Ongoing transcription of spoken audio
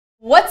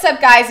What's up,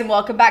 guys, and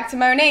welcome back to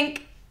Moan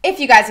Inc. If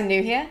you guys are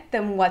new here,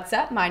 then what's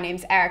up? My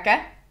name's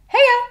Erica.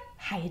 Heya!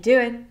 How you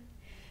doing?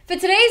 For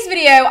today's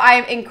video, I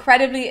am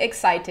incredibly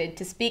excited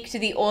to speak to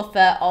the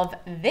author of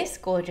this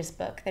gorgeous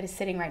book that is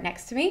sitting right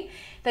next to me,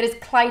 that is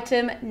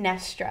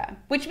Clytemnestra,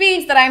 which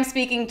means that I'm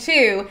speaking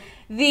to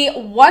the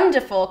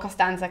wonderful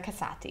Costanza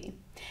Casati.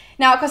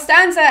 Now,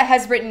 Costanza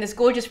has written this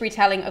gorgeous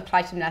retelling of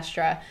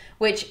Clytemnestra,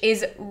 which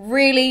is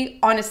really,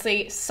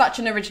 honestly, such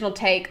an original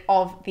take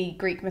of the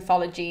Greek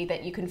mythology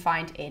that you can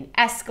find in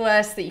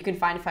Aeschylus, that you can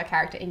find of her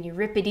character in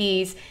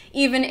Euripides.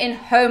 Even in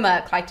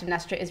Homer,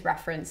 Clytemnestra is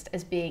referenced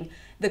as being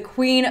the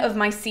queen of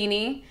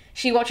Mycenae.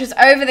 She watches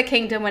over the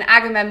kingdom when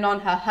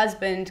Agamemnon, her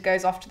husband,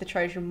 goes off to the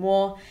Trojan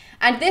War.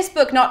 And this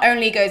book not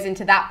only goes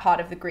into that part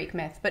of the Greek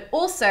myth, but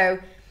also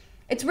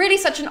it's really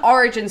such an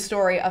origin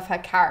story of her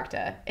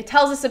character. It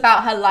tells us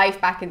about her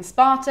life back in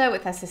Sparta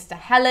with her sister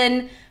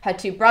Helen, her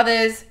two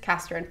brothers,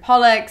 Castor and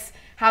Pollux,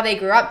 how they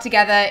grew up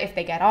together, if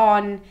they get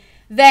on.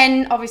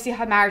 Then, obviously,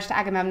 her marriage to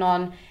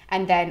Agamemnon,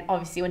 and then,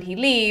 obviously, when he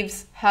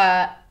leaves,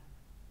 her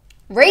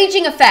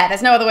raging affair,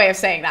 there's no other way of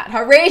saying that,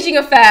 her raging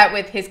affair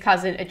with his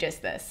cousin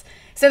Aegisthus.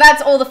 So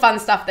that's all the fun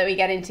stuff that we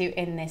get into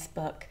in this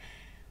book.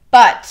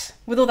 But,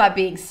 with all that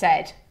being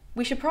said,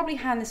 we should probably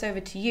hand this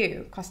over to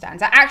you,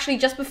 Costanza. Actually,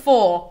 just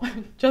before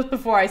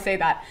I say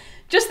that,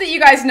 just that you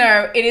guys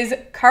know, it is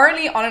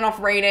currently on and off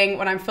raining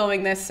when I'm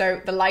filming this,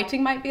 so the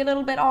lighting might be a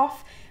little bit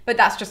off, but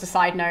that's just a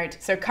side note.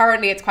 So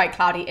currently it's quite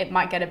cloudy. It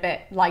might get a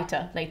bit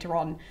lighter later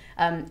on.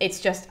 It's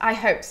just, I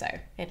hope so,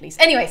 at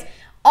least. Anyways,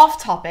 off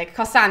topic,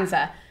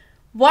 Costanza,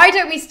 why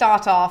don't we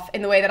start off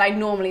in the way that I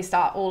normally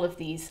start all of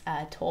these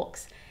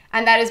talks?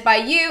 And that is by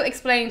you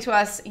explaining to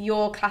us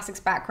your classics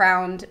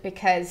background,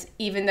 because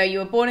even though you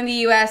were born in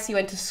the US, you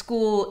went to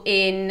school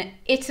in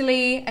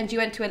Italy and you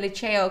went to a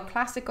Liceo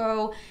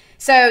Classico.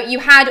 So you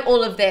had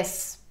all of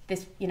this,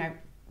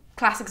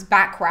 classics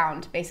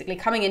background basically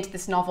coming into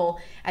this novel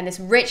and this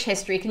rich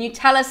history. Can you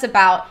tell us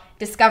about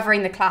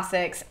discovering the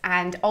classics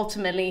and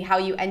ultimately how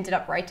you ended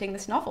up writing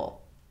this novel?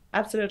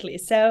 Absolutely.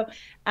 So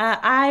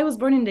I was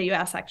born in the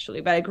US,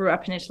 actually, but I grew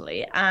up in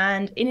Italy.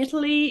 And in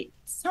Italy,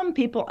 some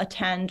people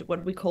attend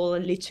what we call a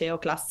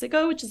Liceo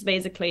Classico, which is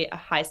basically a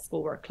high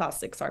school where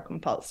classics are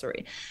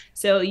compulsory.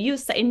 So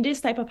in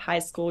this type of high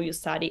school, you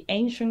study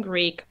ancient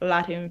Greek,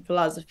 Latin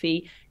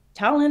philosophy,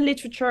 Italian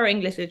literature,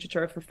 English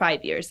literature for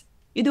 5 years.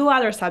 You do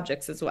other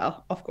subjects as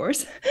well, of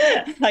course.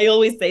 I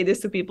always say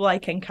this to people I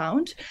can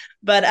count,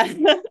 but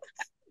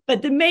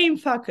but the main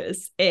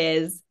focus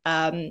is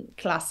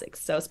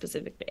classics, so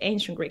specifically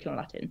ancient Greek and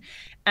Latin.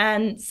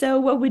 And so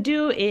what we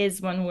do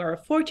is when we're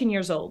 14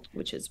 years old,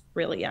 which is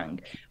really young,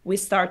 we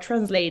start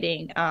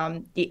translating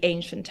the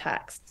ancient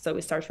texts. So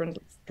we start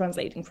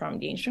translating from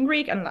the ancient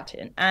Greek and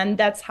Latin. And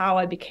that's how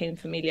I became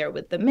familiar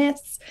with the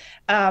myths,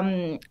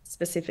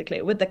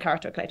 specifically with the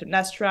character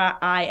Clytemnestra.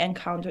 I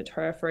encountered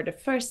her for the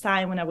first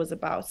time when I was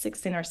about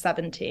 16 or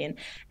 17.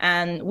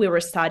 And we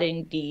were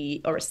studying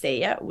the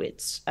Oresteia,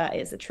 which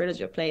is a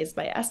trilogy of plays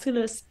by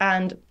Aeschylus.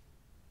 And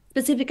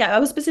I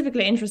was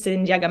specifically interested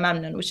in the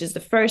Agamemnon, which is the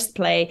first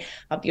play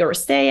of the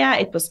Oresteia.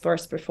 It was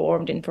first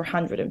performed in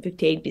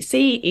 458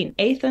 BC in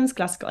Athens,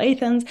 classical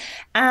Athens.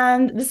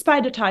 And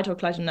despite the title,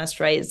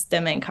 Clytemnestra is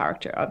the main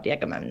character of the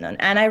Agamemnon.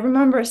 And I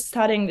remember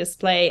studying this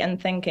play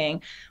and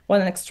thinking what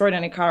an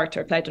extraordinary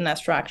character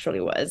Clytemnestra actually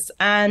was.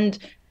 And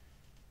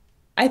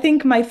I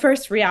think my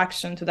first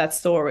reaction to that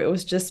story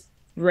was just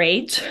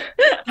rage.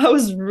 I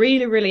was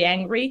really, really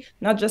angry,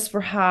 not just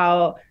for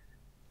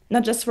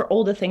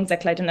all the things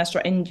that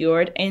Clytemnestra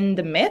endured in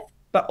the myth,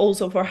 but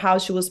also for how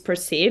she was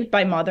perceived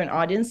by modern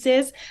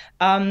audiences.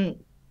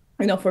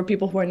 For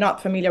people who are not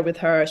familiar with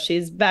her,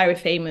 she's very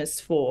famous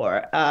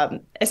for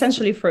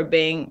essentially for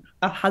being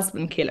a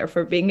husband killer,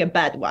 for being a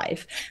bad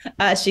wife.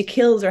 She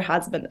kills her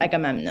husband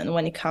Agamemnon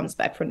when he comes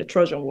back from the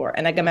Trojan War,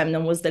 and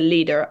Agamemnon was the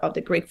leader of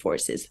the Greek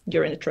forces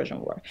during the Trojan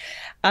War.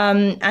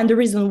 And the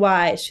reason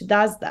why she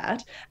does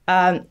that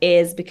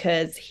is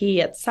because he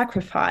had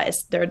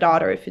sacrificed their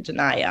daughter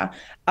Iphigenia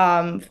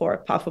for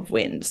a puff of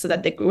wind so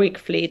that the Greek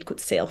fleet could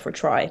sail for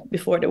Troy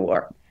before the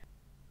war.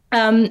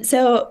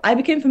 So I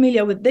became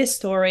familiar with this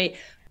story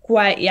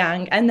quite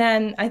young. And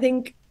then I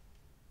think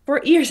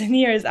for years and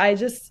years, I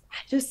just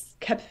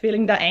kept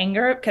feeling that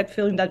anger, kept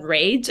feeling that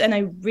rage. And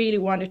I really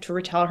wanted to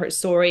retell her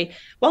story.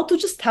 Well, to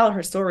just tell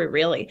her story,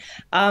 really.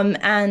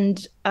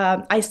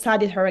 I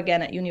studied her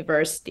again at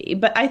university.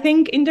 But I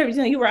think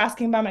you were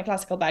asking about my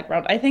classical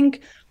background. I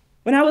think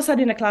when I was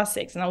studying the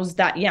classics and I was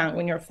that young,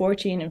 when you're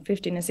 14 and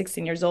 15 and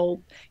 16 years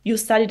old, you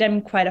study them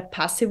in quite a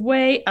passive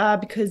way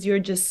because you're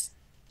just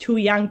too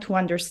young to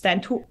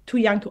understand, too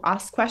young to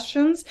ask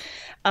questions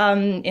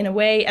in a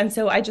way. And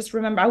so I just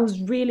remember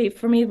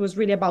for me, it was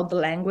really about the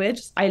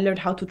language. I learned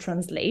how to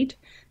translate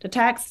the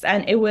text,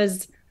 and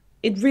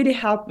it really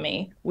helped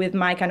me with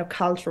my kind of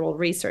cultural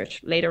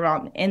research later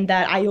on, in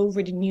that I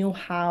already knew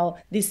how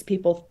these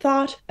people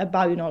thought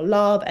about,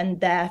 love and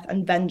death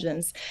and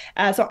vengeance.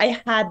 So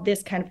I had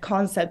this kind of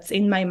concepts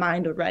in my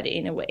mind already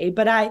in a way.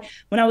 But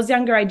when I was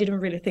younger, I didn't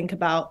really think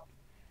about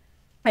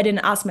I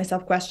didn't ask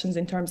myself questions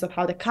in terms of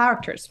how the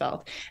characters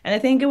felt. And I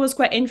think it was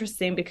quite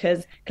interesting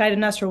because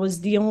Clytemnestra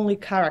was the only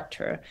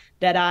character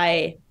that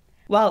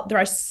well, there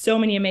are so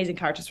many amazing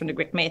characters from the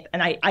Greek myth,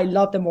 and I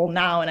love them all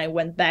now. And I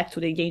went back to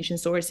the ancient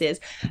sources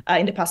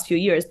in the past few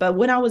years. But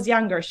when I was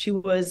younger, she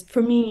was,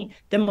 for me,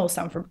 the most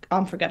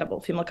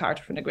unforgettable female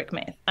character from the Greek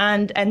myth.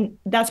 And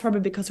that's probably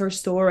because her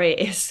story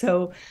is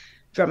so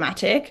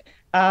dramatic.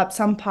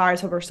 Some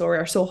parts of her story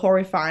are so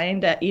horrifying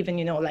that even,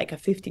 like a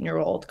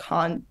 15-year-old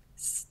can't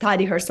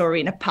study her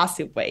story in a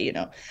passive way.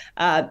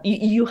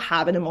 You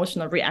have an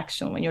emotional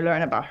reaction when you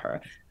learn about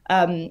her,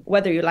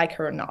 whether you like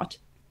her or not.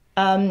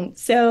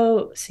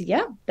 So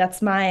yeah,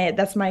 that's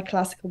my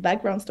classical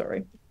background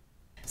story.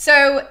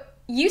 So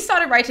you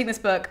started writing this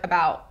book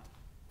about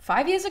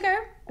 5 years ago?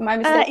 Am I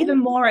mistaken? Even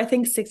more, I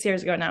think 6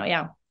 years ago now.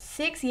 Yeah.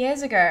 6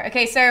 years ago.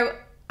 Okay, so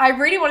I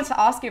really wanted to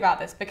ask you about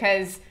this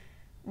because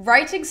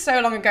writing so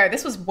long ago,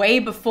 this was way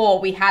before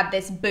we had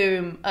this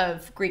boom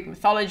of Greek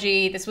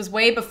mythology. This was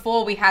way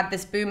before we had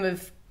this boom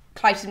of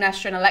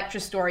Clytemnestra and Electra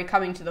story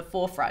coming to the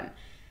forefront.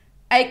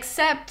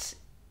 Except,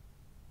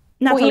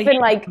 Natalie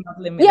even Haynes, like,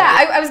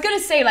 yeah, I was gonna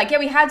say, like, yeah,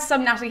 we had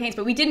some Natalie Haynes,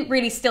 but we didn't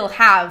really still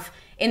have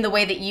in the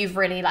way that you've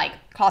really like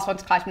class one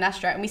to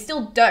Clytemnestra, and we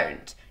still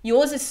don't.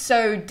 Yours is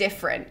so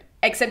different,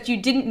 except you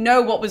didn't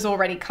know what was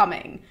already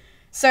coming.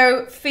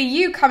 So for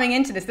you coming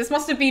into this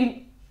must have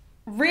been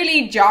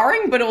really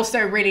jarring, but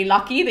also really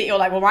lucky that you're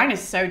like, well, mine is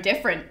so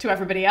different to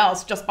everybody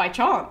else just by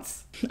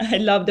chance. I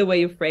love the way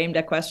you framed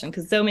that question,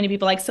 because so many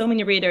people, like so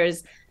many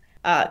readers,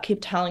 keep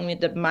telling me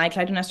that my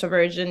Clytemnestra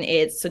version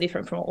is so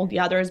different from all the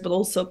others, but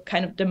also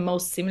kind of the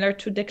most similar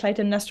to the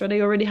Clytemnestra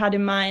they already had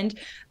in mind.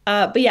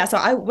 But yeah,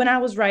 so when I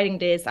was writing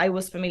this, I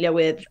was familiar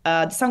with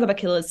the Song of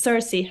Achilles.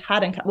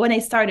 When I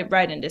started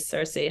writing this,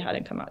 Circe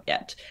hadn't come out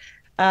yet.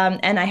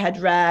 And I had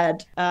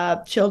read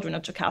Children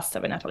of Jocasta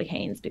by Natalie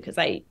Haynes because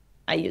I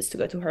used to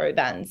go to her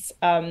events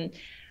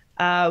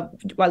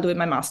while doing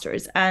my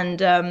master's.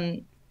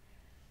 And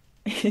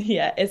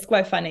yeah, it's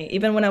quite funny.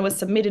 Even when I was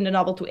submitting the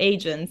novel to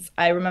agents,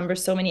 I remember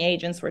so many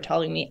agents were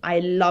telling me, I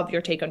love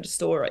your take on the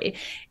story.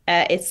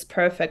 It's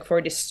perfect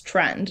for this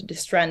trend.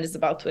 This trend is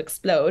about to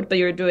explode, but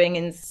you're doing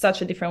in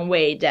such a different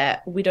way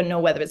that we don't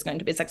know whether it's going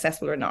to be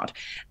successful or not.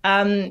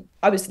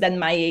 Obviously, then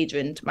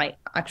my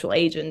actual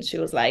agent, she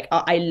was like,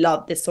 oh, I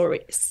love this story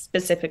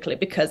specifically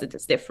because it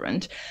is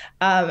different.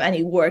 And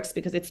it works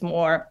because it's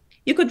more...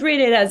 You could read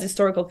it as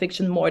historical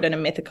fiction more than a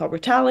mythical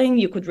retelling.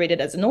 You could read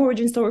it as an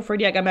origin story for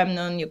the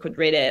Agamemnon. You could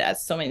read it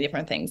as so many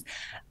different things.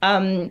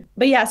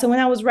 But yeah, so when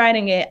I was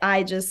writing it,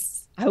 I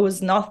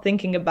was not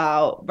thinking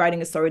about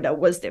writing a story that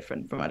was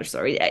different from other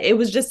stories. It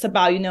was just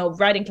about,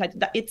 writing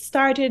Clytemnestra. It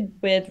started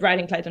with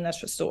writing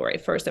Clytemnestra's story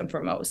first and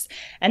foremost.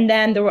 And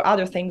then there were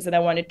other things that I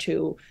wanted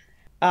to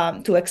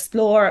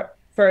explore.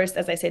 First,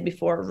 as I said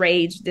before,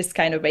 rage, this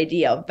kind of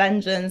idea of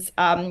vengeance.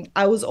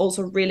 I was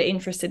also really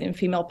interested in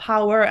female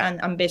power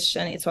and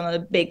ambition. It's one of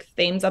the big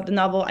themes of the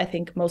novel. I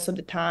think most of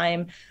the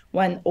time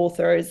when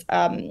authors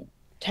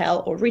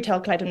tell or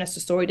retell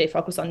Clytemnestra's story, they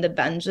focus on the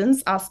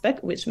vengeance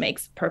aspect, which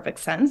makes perfect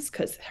sense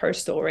because her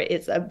story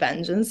is a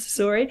vengeance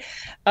story.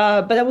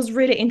 But I was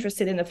really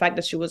interested in the fact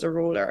that she was a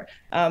ruler.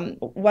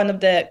 One of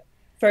the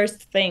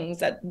first things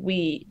that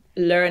we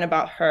learn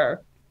about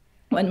her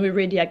when we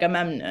read the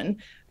Agamemnon,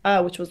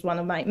 which was one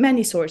of my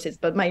many sources,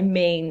 but my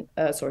main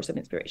source of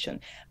inspiration,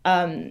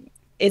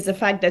 is the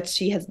fact that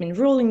she has been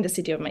ruling the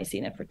city of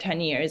Mycenae for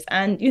 10 years.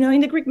 And,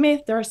 in the Greek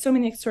myth, there are so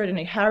many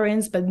extraordinary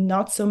heroines, but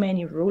not so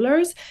many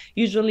rulers.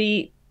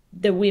 Usually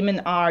the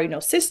women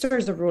are,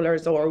 sisters of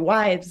rulers or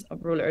wives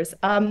of rulers.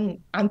 And,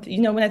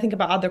 when I think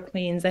about other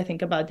queens, I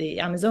think about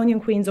the Amazonian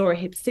queens or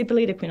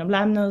Hypsipyle, the queen of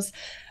Lemnos.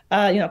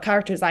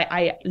 Characters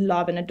I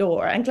love and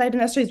adore. And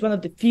Clytemnestra is one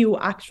of the few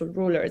actual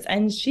rulers,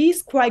 and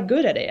she's quite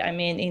good at it. I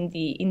mean, in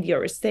the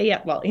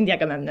Oresteia, well, in the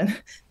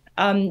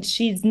Agamemnon,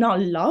 she's not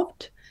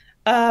loved,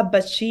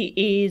 but she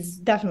is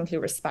definitely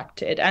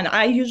respected. And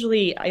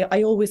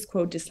I always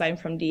quote this line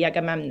from the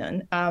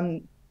Agamemnon.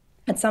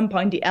 At some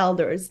point, the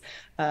elders,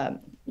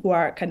 who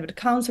are kind of the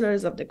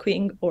counselors of the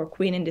queen or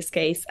queen in this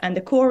case, and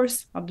the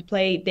chorus of the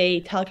play,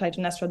 they tell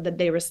Clytemnestra that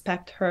they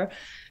respect her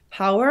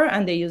power,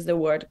 and they use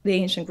the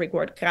ancient Greek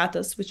word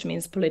kratos, which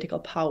means political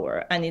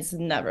power, and it's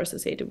never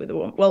associated with a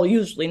woman. Well,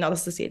 usually not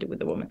associated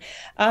with a woman.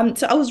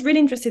 So I was really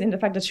interested in the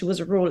fact that she was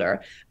a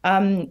ruler,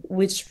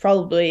 which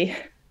probably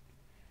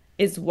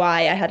is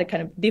why I had a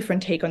kind of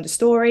different take on the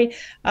story.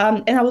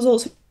 And I was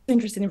also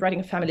interested in writing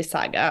a family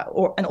saga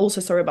and also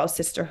a story about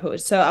sisterhood.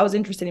 So I was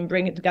interested in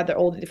bringing together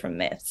all the different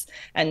myths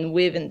and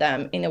weaving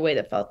them in a way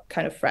that felt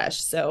kind of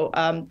fresh. So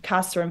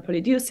Castor and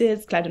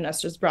Polydeuces,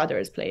 Clytemnestra's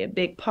brothers, play a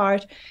big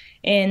part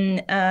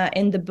in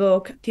the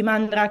book.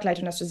 Timandra,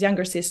 Clytemnestra's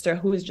younger sister,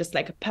 who is just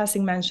like a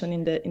passing mention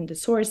in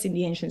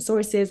the ancient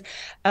sources,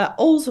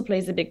 also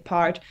plays a big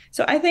part.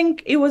 So I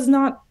think it was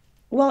not,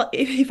 well,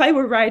 if I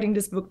were writing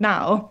this book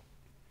now,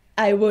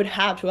 I would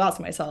have to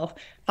ask myself,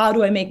 how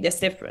do I make this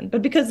different?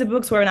 But because the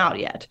books weren't out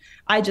yet,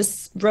 I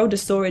just wrote a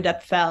story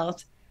that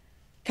felt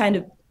kind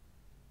of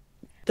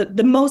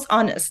the most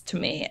honest to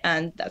me,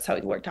 and that's how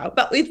it worked out.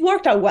 But it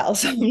worked out well,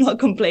 so I'm not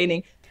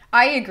complaining.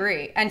 I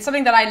agree. And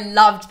something that I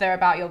loved though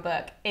about your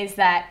book is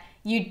that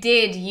you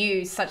did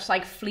use such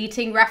like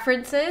fleeting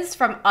references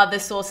from other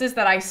sources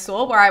that I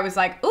saw where I was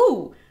like,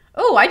 ooh,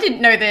 I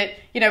didn't know that,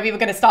 you know, we were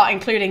going to start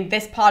including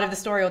this part of the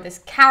story or this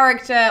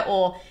character,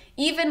 or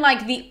even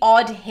like the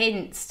odd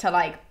hints to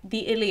like the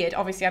Iliad.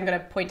 Obviously, I'm going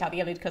to point out the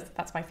Iliad because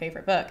that's my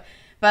favorite book.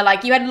 But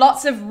like you had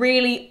lots of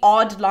really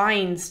odd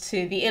lines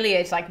to the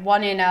Iliad, like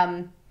one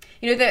in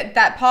you know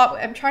that part.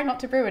 I'm trying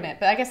not to ruin it,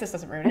 but I guess this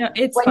doesn't ruin it. No,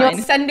 it's when fine.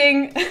 you're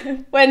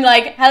sending, when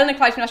like Helen and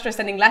Clytemnestra are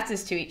sending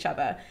letters to each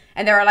other,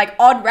 and there are like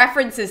odd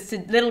references to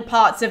little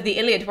parts of the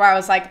Iliad where I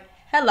was like,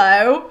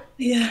 hello.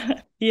 Yeah.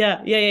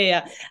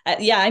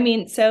 I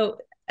mean, so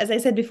as I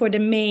said before, the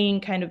main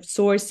kind of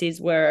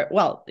sources were,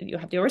 well, you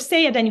have the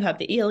Oresteia, then you have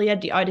the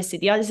Iliad, the Odyssey.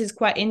 The Odyssey is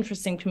quite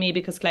interesting to me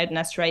because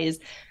Clytemnestra is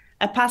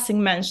a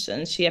passing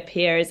mention. She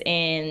appears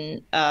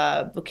in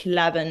book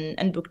 11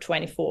 and book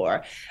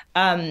 24.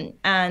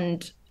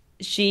 And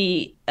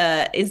she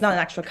is not an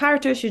actual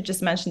character. She's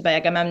just mentioned by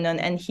Agamemnon,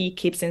 and he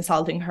keeps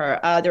insulting her.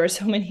 There are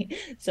so many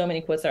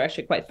quotes that are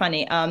actually quite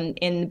funny.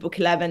 In book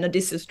 11,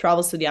 Odysseus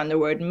travels to the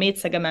underworld,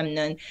 meets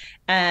Agamemnon,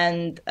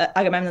 and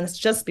Agamemnon has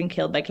just been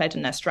killed by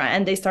Clytemnestra,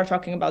 and they start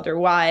talking about their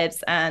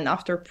wives. And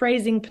after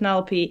praising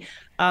Penelope,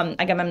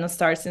 Agamemnon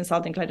starts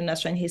insulting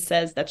Clytemnestra, and he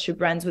says that she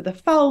brands with a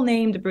foul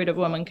name, the brood of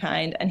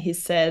womankind. And he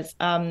says,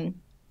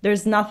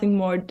 there's nothing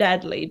more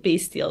deadly,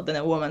 bestial than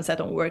a woman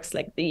set on works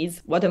like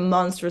these. What a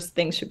monstrous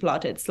thing she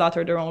plotted,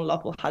 slaughtered her own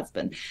lawful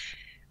husband.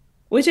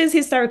 Which is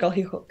hysterical.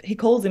 He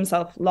calls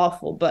himself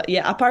lawful, but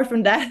yeah, apart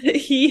from that,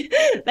 he,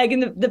 like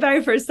in the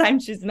very first time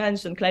she's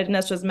mentioned,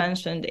 Clytemnestra is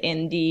mentioned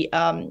in the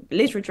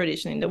literary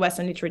tradition, in the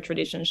Western literary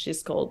tradition,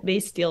 she's called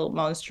bestial,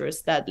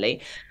 monstrous,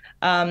 deadly.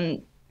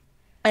 And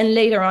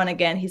later on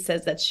again, he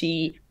says that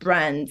she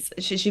brands,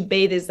 she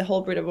bathes the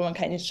whole brood of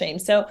womankind in shame.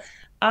 So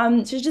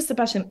she's just a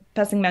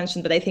passing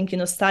mention, but I think, you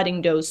know,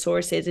 studying those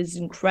sources is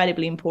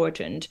incredibly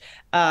important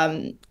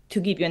to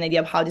give you an idea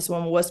of how this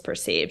woman was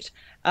perceived.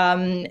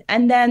 And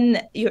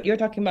then you're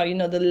talking about, you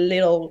know, the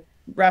little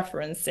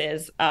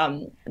references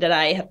that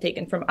I have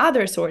taken from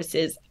other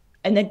sources.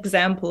 An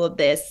example of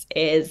this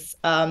is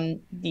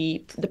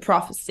the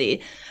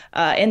prophecy.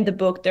 In the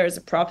book, there's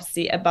a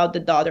prophecy about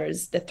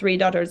the three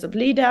daughters of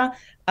Leda.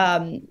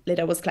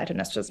 Leda was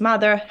Clytemnestra's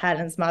mother,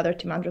 Helen's mother,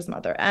 Timandra's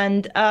mother.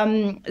 And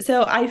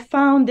so I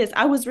found this,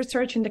 I was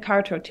researching the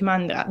character of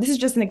Timandra. This is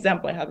just an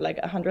example, I have like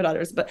 100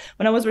 others, but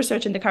when I was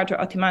researching the character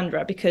of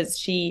Timandra, because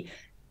she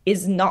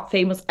is not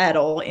famous at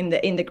all in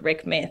the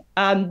Greek myth,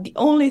 the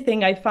only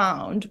thing I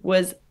found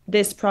was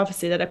this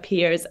prophecy that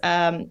appears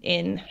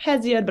in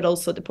Hesiod, but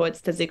also the poet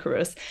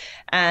Stesichorus.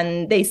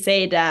 And they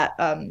say that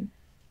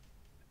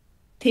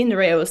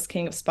Tyndareus,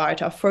 king of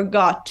Sparta,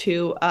 forgot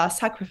to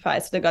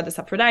sacrifice the goddess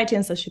Aphrodite,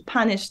 and so she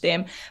punished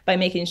him by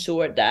making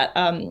sure that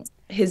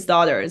his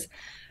daughters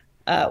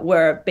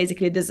were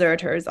basically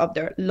deserters of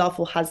their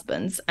lawful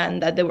husbands,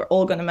 and that they were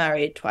all going to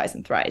marry twice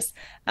and thrice.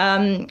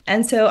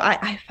 And so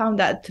I found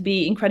that to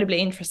be incredibly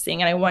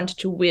interesting, and I wanted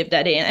to weave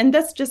that in. And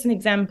that's just an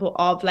example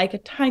of like a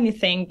tiny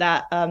thing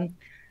that a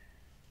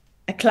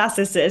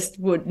classicist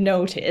would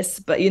notice,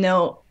 but, you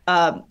know,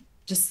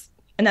 just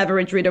an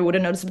average reader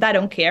wouldn't notice. But I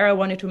don't care. I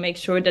wanted to make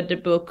sure that the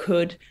book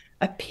could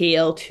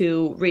appeal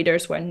to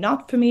readers who are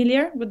not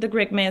familiar with the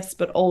Greek myths,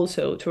 but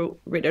also to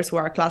readers who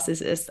are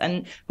classicists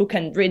and who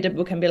can read the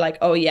book and be like,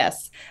 oh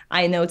yes,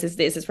 I noticed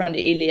this is from the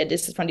Iliad,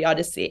 this is from the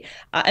Odyssey.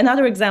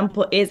 Another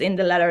example is in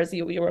the letters,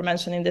 you were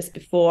mentioning this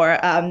before.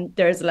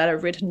 There's a letter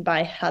written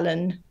by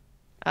Helen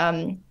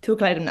to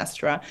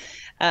Clytemnestra.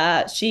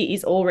 She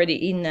is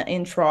already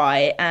in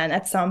Troy, and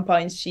at some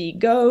point she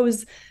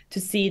goes to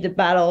see the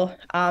battle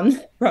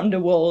from the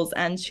walls,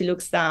 and she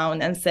looks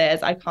down and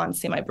says, I can't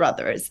see my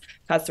brothers,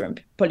 Castor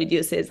and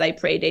Polydeuces, I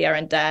pray they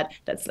aren't dead.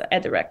 That's a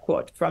direct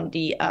quote from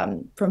the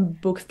from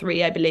book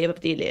 3, I believe,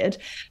 of the Iliad.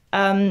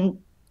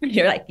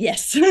 You're like,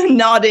 yes,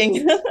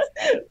 nodding.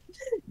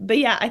 But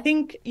yeah, I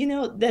think, you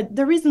know,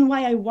 the reason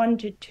why I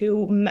wanted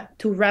to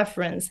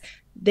reference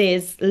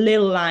these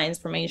little lines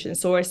from ancient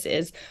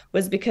sources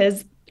was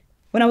because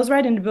when I was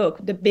writing the book,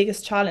 the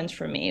biggest challenge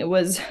for me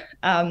was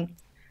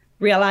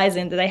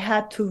realizing that I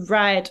had to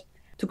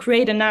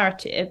create a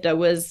narrative that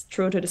was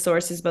true to the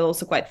sources, but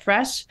also quite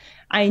fresh.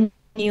 I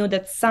knew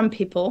that some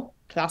people,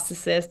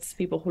 classicists,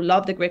 people who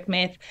love the Greek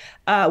myth,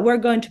 were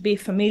going to be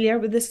familiar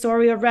with the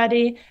story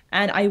already.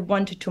 And I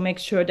wanted to make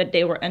sure that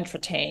they were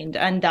entertained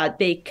and that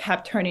they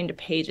kept turning the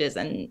pages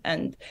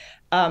and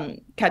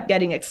kept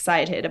getting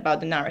excited about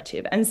the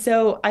narrative. And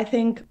so I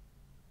think,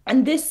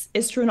 and this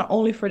is true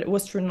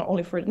was true not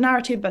only for the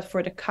narrative, but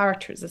for the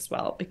characters as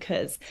well,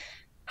 because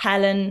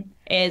Helen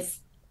is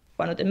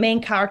one of the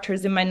main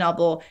characters in my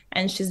novel,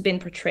 and she's been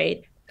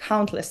portrayed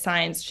countless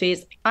times.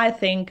 She's, I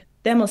think,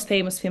 the most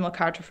famous female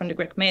character from the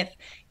Greek myth.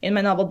 In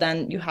my novel,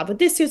 then you have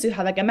Odysseus, you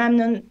have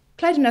Agamemnon,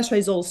 Clytemnestra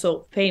is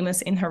also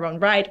famous in her own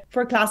right.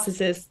 For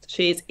classicists,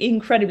 she is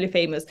incredibly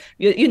famous.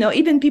 You know,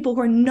 even people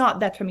who are not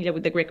that familiar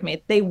with the Greek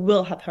myth, they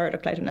will have heard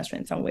of Clytemnestra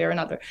in some way or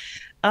another.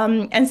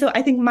 And so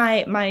I think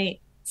my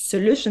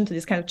solution to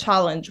this kind of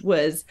challenge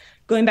was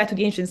going back to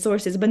the ancient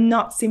sources, but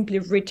not simply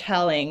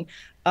retelling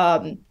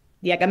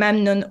the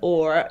Agamemnon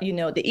or, you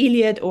know, the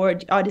Iliad or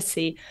the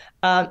Odyssey,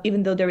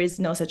 even though there is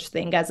no such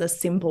thing as a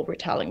simple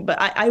retelling. But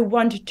I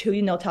wanted to,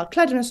 you know, tell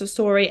Clytemnestra's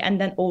story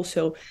and then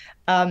also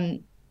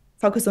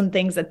focus on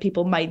things that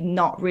people might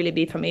not really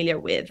be familiar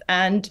with.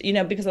 And, you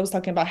know, because I was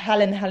talking about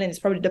Helen is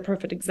probably the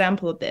perfect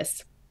example of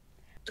this.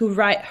 To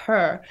write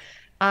her,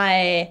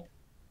 I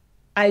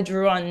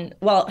drew on,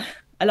 well,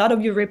 a lot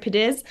of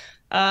Euripides,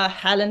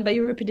 Helen by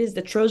Euripides,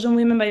 the Trojan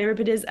Women by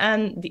Euripides,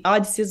 and the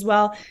Odyssey as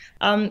well.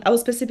 I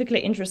was specifically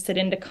interested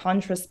in the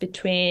contrast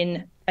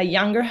between a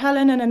younger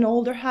Helen and an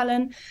older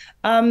Helen.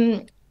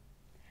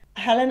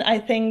 Helen, I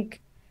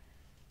think,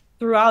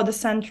 throughout the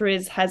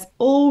centuries has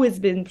always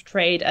been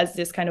portrayed as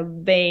this kind of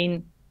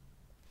vain,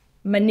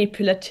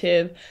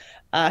 manipulative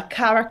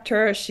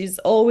character. She's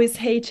always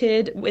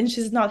hated. When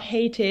she's not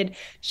hated,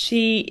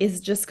 she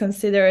is just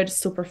considered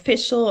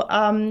superficial.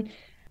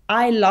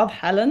 I love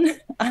Helen.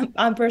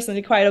 I'm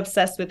personally quite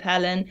obsessed with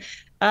Helen.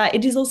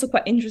 It is also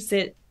quite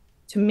interesting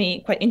to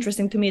me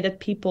that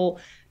people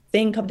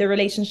think of the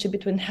relationship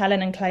between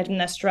Helen and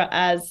Clytemnestra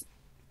as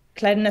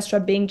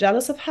Clytemnestra being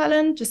jealous of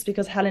Helen just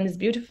because Helen is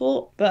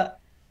beautiful, but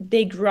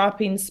they grew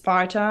up in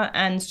Sparta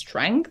and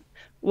strength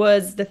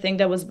was the thing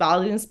that was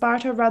valued in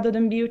Sparta rather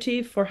than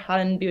beauty. For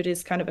Helen, beauty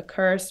is kind of a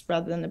curse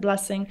rather than a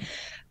blessing.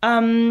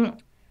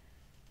 And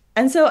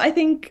so I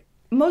think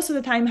most of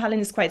the time Helen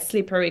is quite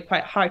slippery,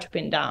 quite hard to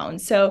pin down.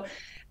 So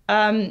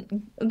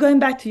going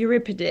back to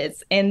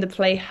Euripides in the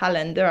play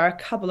Helen, there are a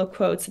couple of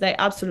quotes that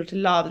I absolutely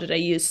love that I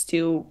used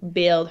to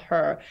build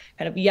her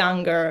kind of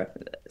younger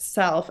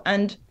self.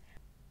 And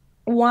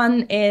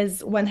one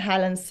is when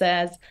Helen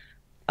says,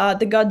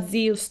 the god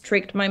Zeus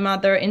tricked my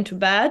mother into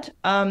bed.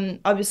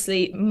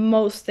 Obviously,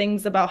 most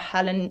things about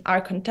Helen are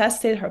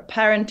contested, her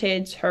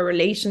parentage, her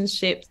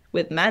relationships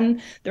with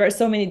men. There are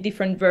so many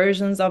different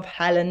versions of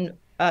Helen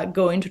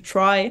going to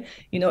Troy.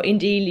 You know, in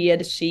the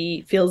Iliad,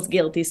 she feels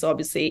guilty. So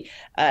obviously,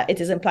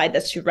 it is implied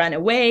that she ran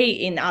away.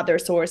 In other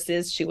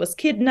sources, she was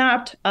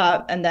kidnapped,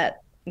 and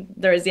that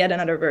there is yet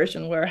another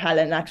version where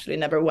Helen actually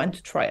never went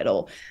to Troy at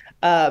all.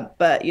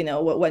 But you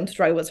know, what went to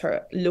Troy was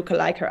her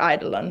lookalike, her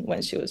eidolon,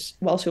 when she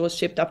was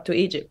shipped up to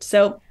Egypt.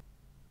 So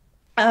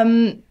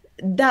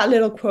that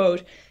little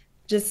quote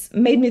just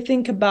made me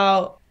think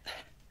about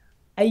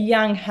a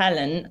young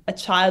Helen, a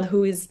child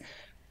who is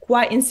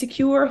quite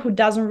insecure, who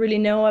doesn't really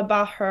know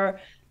about her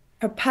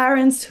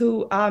parents,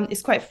 who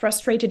is quite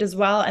frustrated as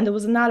well. And there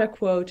was another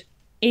quote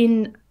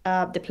in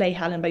the play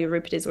Helen by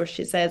Euripides where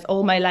she says,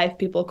 "All my life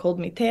people called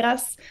me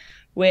Teras,"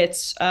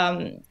 which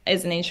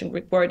is an ancient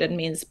Greek word that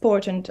means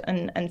portent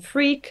and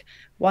freak,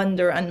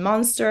 wonder and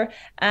monster.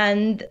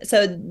 And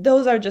so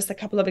those are just a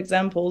couple of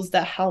examples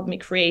that helped me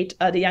create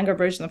the younger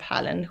version of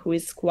Helen, who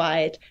is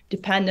quite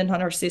dependent on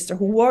her sister,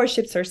 who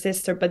worships her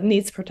sister, but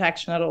needs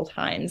protection at all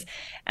times.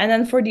 And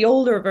then for the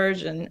older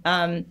version,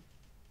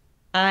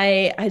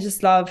 I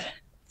just love,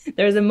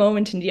 there's a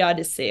moment in the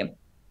Odyssey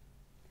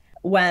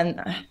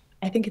when,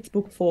 I think it's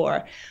book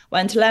 4,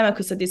 when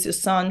Telemachus,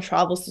 Odysseus' son,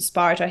 travels to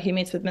Sparta. He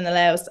meets with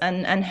Menelaus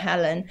and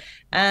Helen,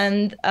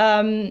 and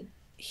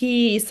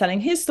he is telling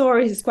his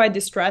story. He's quite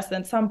distressed.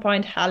 And at some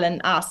point, Helen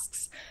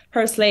asks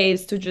her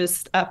slaves to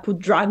just put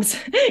drugs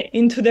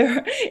into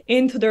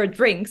their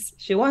drinks.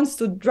 She wants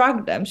to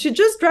drug them. She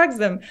just drugs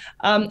them,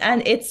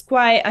 and it's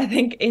quite, I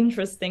think,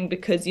 interesting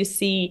because you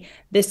see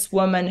this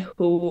woman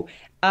who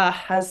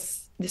has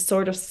this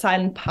sort of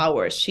silent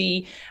power.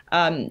 She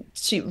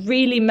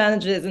really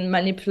manages and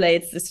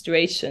manipulates the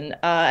situation,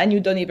 and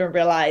you don't even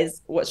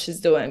realize what she's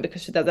doing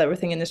because she does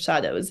everything in the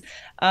shadows.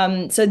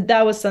 So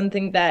that was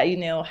something that, you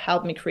know,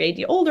 helped me create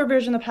the older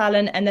version of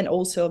Helen. And then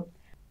also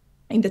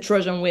in the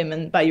Trojan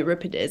Women by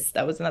Euripides,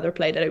 that was another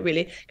play that I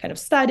really kind of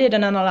studied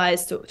and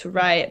analyzed to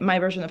write my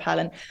version of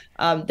Helen.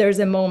 There's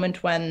a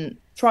moment when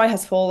Troy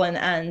has fallen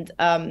and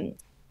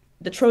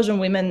the Trojan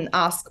women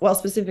ask, well,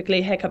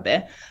 specifically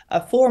Hecate,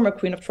 a former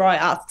queen of Troy,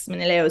 asks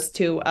Menelaus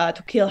to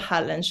kill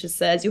Helen. She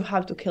says, "You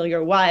have to kill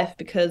your wife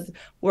because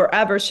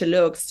wherever she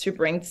looks, she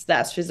brings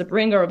death. She's a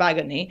bringer of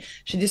agony.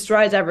 She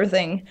destroys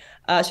everything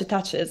she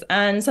touches."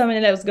 And so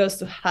Menelaus goes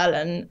to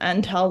Helen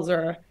and tells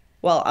her,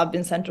 "Well, I've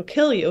been sent to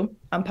kill you."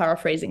 I'm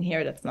paraphrasing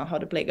here. That's not how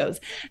the play goes.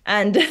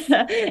 And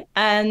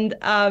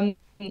and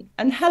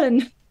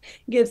Helen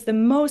gives the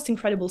most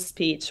incredible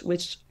speech,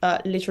 which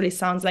literally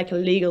sounds like a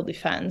legal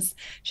defense.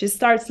 She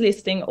starts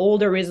listing all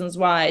the reasons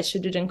why she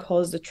didn't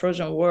cause the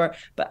Trojan War,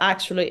 but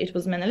actually it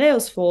was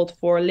Menelaus' fault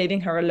for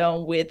leaving her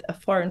alone with a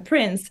foreign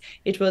prince.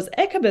 It was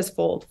Hecabe's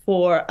fault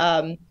for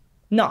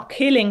not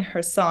killing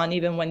her son,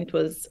 even when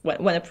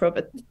when a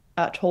prophet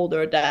told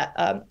her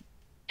that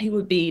he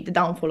would be the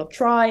downfall of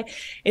Troy.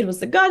 It was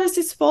the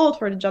goddess's fault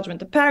for the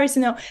judgment of Paris,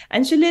 you know,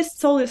 and she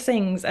lists all these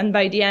things. And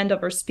by the end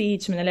of her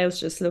speech, Menelaus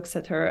just looks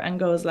at her and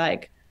goes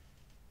like,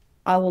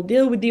 I will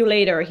deal with you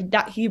later.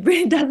 He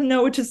really doesn't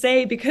know what to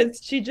say because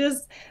she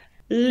just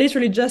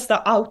literally just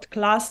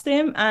outclassed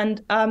him,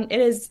 and it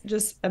is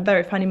just a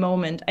very funny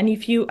moment. And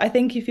I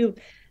think if you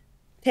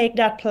take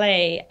that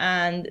play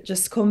and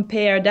just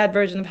compare that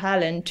version of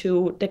Helen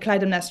to the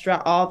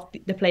Clytemnestra of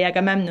the play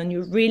Agamemnon,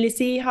 you really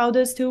see how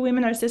those two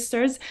women are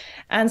sisters.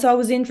 And so I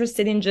was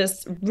interested in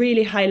just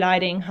really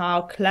highlighting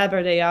how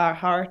clever they are,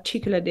 how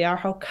articulate they are,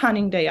 how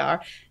cunning they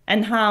are,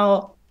 and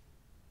how,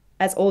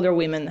 as older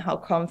women, how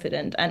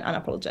confident and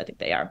unapologetic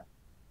they are.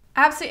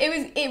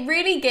 Absolutely. It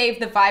really gave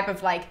the vibe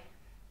of like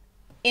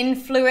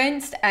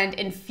influenced and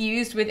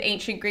infused with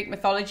ancient Greek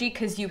mythology,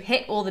 because you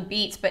hit all the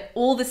beats, but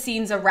all the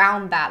scenes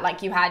around that,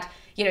 like you had,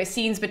 you know,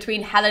 scenes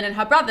between Helen and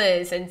her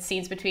brothers, and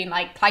scenes between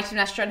like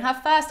Clytemnestra and her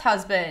first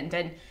husband,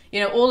 and,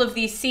 you know, all of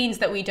these scenes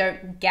that we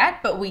don't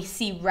get but we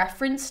see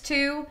reference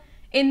to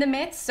in the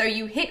myths. So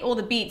you hit all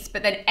the beats,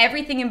 but then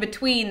everything in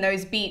between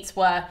those beats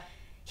were,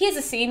 here's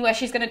a scene where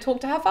she's going to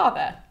talk to her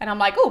father, and I'm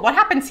like, oh, what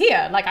happens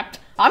here? Like,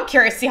 I'm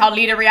curious to see how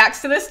Leda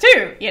reacts to this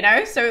too, you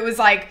know? So it was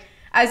like,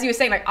 as you were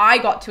saying, like, I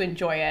got to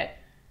enjoy it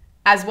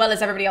as well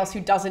as everybody else who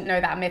doesn't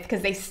know that myth,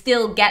 because they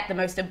still get the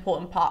most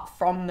important part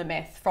from the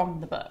myth, from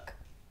the book.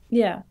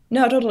 Yeah,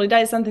 no, totally.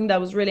 That is something that I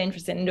was really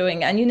interested in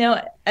doing. And, you know,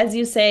 as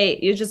you say,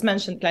 you just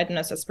mentioned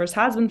Clytemnestra's first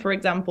husband, for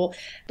example.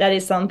 That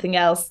is something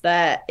else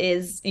that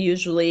is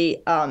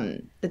usually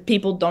that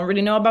people don't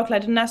really know about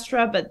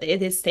Clytemnestra, but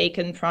it is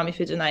taken from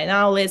Iphigenia in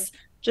Aulis,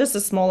 just a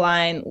small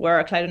line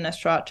where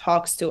Clytemnestra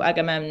talks to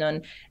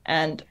Agamemnon.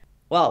 And,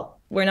 well,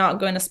 we're not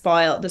going to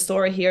spoil the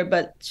story here,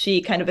 but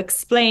she kind of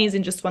explains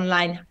in just one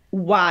line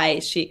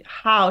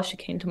how she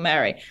came to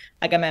marry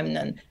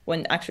Agamemnon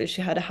when actually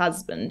she had a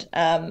husband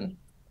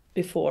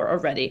before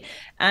already.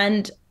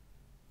 And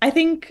I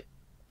think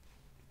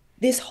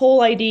this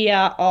whole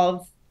idea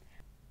of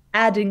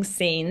adding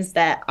scenes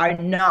that are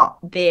not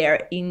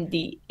there in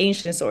the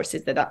ancient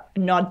sources, that are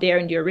not there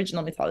in the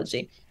original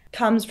mythology,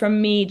 comes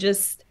from me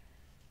just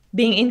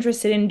being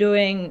interested in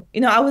doing,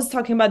 you know, I was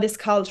talking about this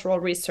cultural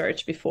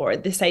research before,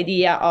 this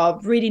idea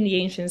of reading the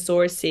ancient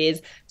sources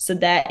so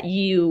that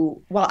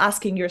you, while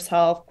asking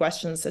yourself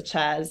questions such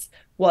as,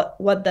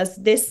 what does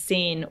this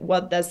scene,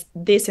 what does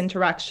this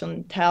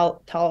interaction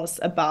tell us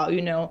about,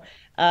 you know,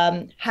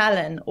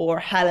 Helen, or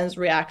Helen's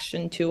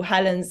reaction to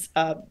Helen's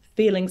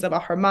feelings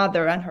about her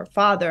mother and her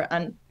father.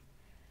 And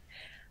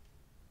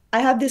I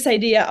have this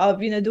idea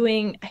of, you know,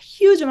 doing a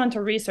huge amount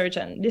of research,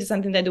 and this is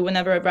something that I do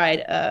whenever I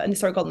write an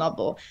historical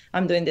novel.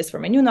 I'm doing this for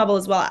my new novel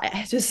as well.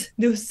 I just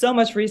do so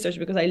much research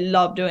because I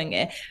love doing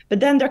it. But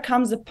then there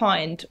comes a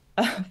point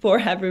for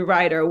every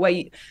writer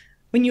where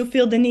when you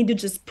feel the need to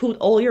just put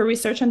all your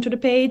research onto the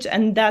page,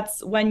 and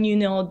that's when you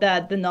know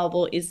that the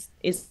novel is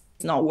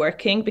not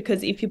working,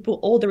 because if you put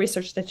all the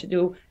research that you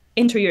do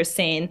into your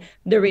scene,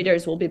 the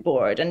readers will be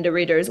bored, and the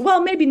readers,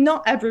 well, maybe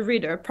not every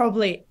reader,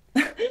 probably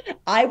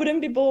I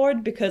wouldn't be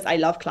bored because I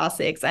love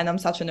classics and I'm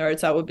such a nerd.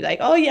 So I would be like,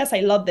 oh yes,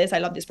 I love this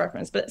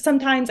reference. But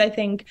sometimes I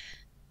think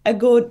a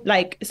good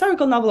like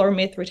historical novel or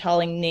myth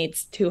retelling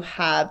needs to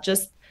have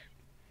just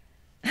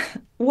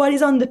what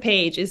is on the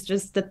page is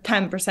just the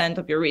 10%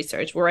 of your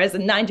research, whereas the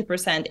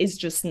 90% is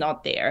just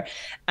not there.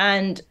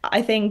 And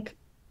I think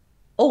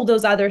all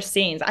those other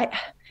scenes,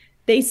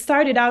 they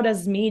started out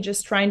as me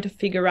just trying to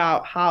figure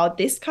out how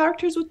these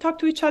characters would talk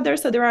to each other.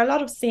 So there are a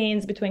lot of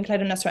scenes between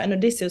Clytemnestra and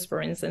Odysseus,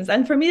 for instance.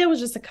 And for me, that was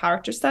just a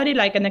character study,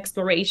 like an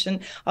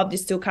exploration of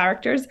these two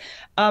characters.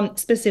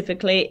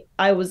 Specifically,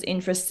 I was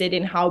interested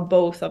in how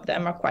both of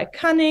them are quite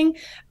cunning.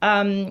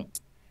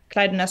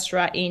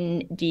 Clytemnestra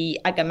in the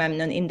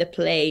Agamemnon in the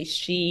play,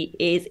 she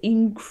is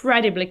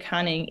incredibly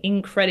cunning,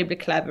 incredibly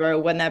clever.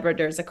 Whenever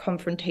there's a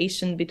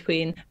confrontation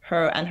between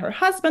her and her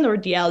husband or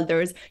the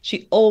elders,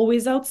 she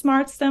always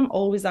outsmarts them,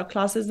 always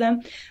outclasses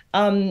them.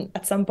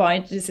 At some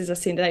point, this is a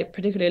scene that I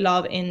particularly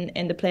love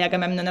in the play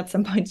Agamemnon. At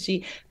some point,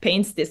 she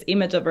paints this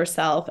image of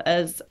herself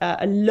as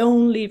a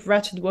lonely,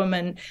 wretched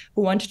woman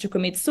who wanted to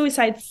commit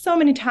suicide so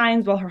many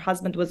times while her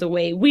husband was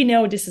away. We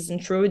know this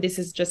isn't true. This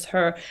is just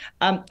her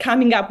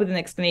coming up with an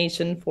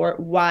explanation for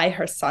why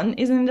her son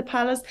isn't in the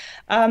palace.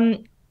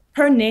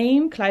 Her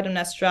name,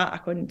 Clytemnestra,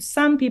 according to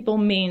some people,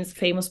 means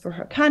famous for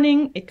her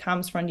cunning. It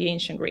comes from the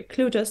ancient Greek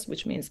klutos,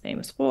 which means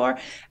famous for,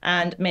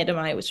 and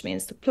medomai, which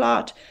means to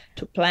plot,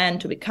 to plan,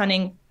 to be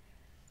cunning.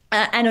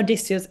 And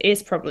Odysseus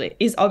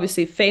is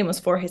obviously famous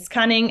for his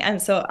cunning.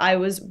 And so I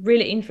was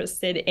really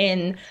interested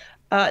in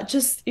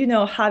just, you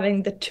know,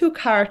 having the two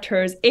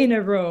characters in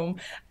a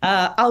room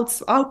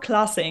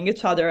outclassing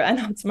each other and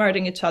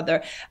outsmarting each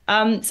other.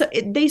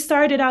 They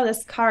started out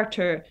as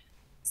character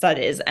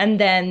studies, and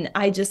then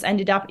I just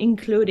ended up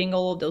including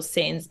all of those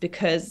scenes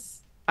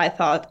because I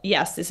thought,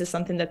 yes, this is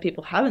something that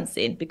people haven't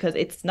seen because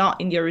it's not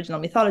in the original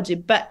mythology,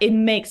 but it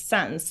makes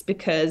sense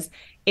because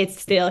it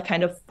still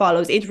kind of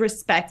follows, it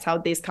respects how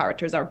these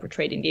characters are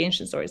portrayed in the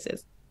ancient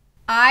sources.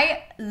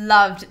 I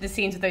loved the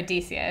scenes with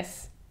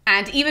Odysseus,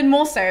 and even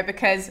more so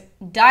because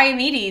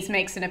Diomedes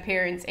makes an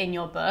appearance in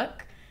your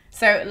book.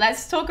 So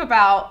let's talk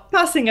about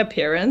passing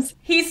appearance.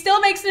 He still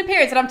makes an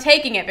appearance, and I'm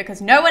taking it because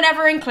no one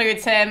ever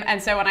includes him.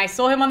 And so when I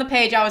saw him on the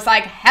page, I was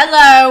like,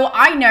 hello,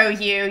 I know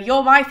you.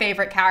 You're my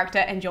favorite character,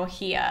 and you're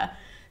here.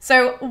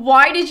 So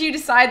why did you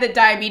decide that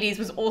Diomedes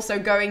was also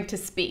going to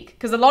speak?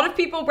 Because a lot of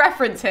people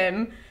reference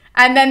him,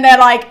 and then they're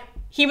like,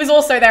 he was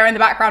also there in the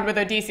background with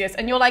Odysseus.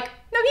 And you're like,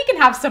 no, he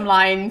can have some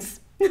lines.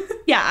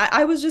 Yeah,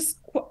 I was just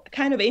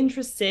kind of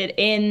interested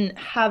in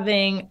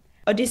having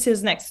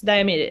Odysseus next to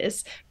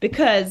Diomedes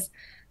because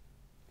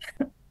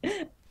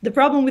the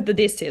problem with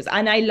Odysseus,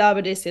 and I love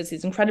Odysseus,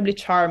 he's incredibly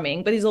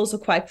charming, but he's also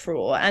quite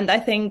cruel. And I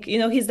think,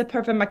 he's the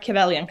perfect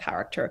Machiavellian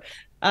character.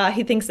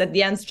 He thinks that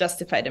the ends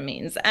justify the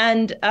means.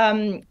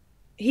 And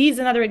he's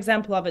another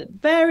example of a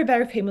very,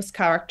 very famous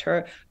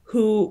character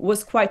who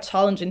was quite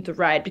challenging to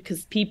write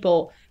because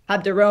people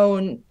had their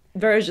own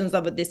versions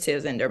of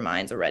Odysseus in their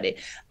minds already.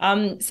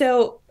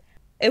 So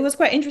it was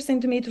quite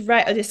interesting to me to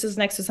write Odysseus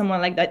next to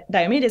someone like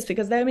Diomedes,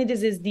 because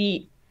Diomedes is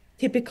the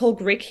typical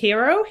Greek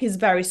hero. He's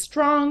very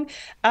strong.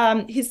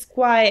 He's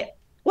quite,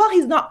 well,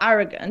 he's not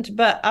arrogant,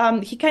 but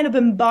he kind of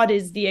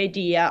embodies the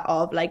idea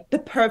of like the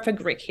perfect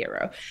Greek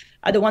hero.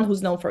 The one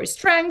who's known for his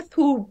strength,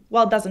 who,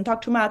 well, doesn't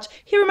talk too much.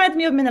 He reminds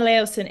me of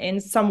Menelaus in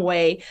some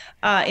way,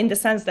 in the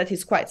sense that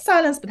he's quite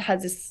silenced, but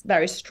has this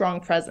very strong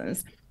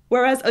presence.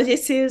 Whereas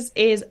Odysseus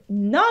is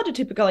not a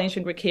typical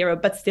ancient Greek hero,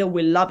 but still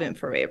we love him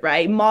for it,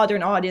 right?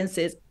 Modern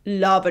audiences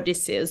love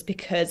Odysseus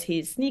because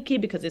he's sneaky,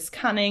 because he's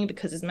cunning,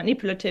 because he's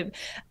manipulative.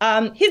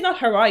 He's not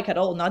heroic at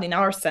all, not in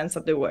our sense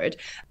of the word.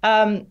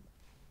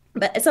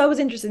 But so I was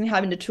interested in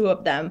having the two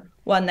of them,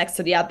 one next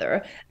to the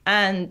other,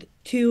 and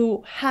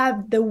to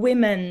have the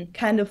women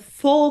kind of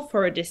fall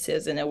for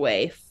Odysseus in a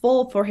way,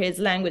 fall for his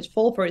language,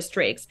 fall for his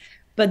tricks,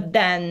 but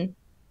then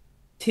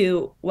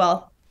to,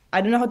 well, I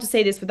don't know how to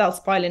say this without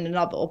spoiling the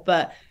novel,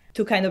 but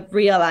to kind of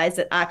realize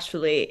that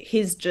actually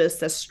he's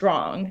just as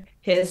strong,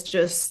 he's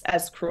just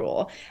as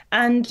cruel.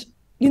 And,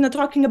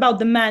 talking about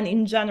the man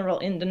in general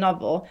in the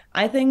novel,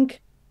 I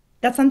think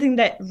that's something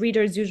that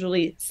readers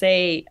usually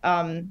say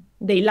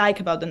they like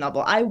about the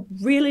novel. I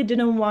really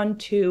didn't want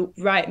to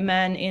write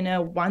men in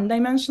a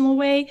one-dimensional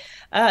way.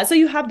 So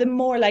you have the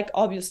more like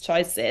obvious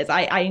choices.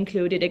 I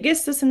included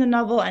Aegisthus in the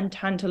novel and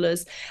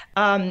Tantalus,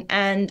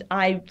 and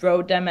I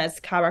wrote them as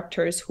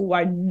characters who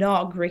are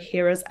not Greek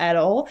heroes at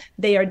all.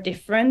 They are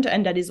different,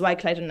 and that is why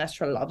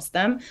Clytemnestra loves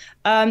them.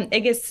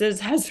 Aegisthus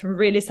has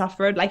really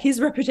suffered, like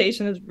his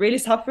reputation has really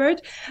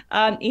suffered.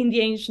 In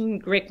the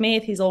ancient Greek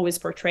myth, he's always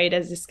portrayed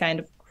as this kind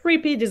of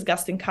creepy,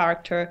 disgusting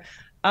character.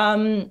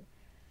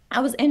 I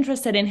was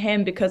interested in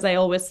him because I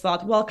always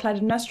thought, well,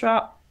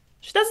 Clytemnestra,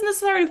 she doesn't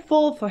necessarily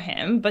fall for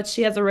him, but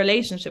she has a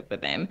relationship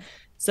with him.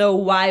 So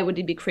why would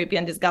he be creepy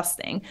and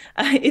disgusting?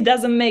 It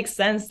doesn't make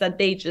sense that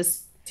they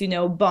just,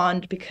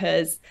 bond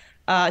because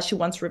she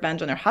wants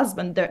revenge on her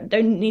husband.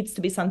 There needs to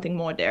be something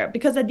more there.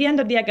 Because at the end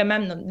of the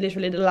Agamemnon,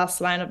 literally the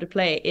last line of the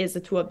play is the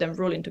two of them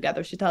ruling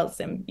together. She tells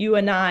him, you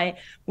and I,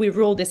 we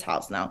rule this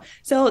house now.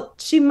 So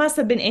she must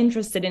have been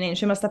interested in him.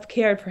 She must have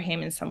cared for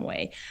him in some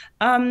way.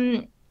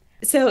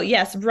 So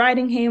yes,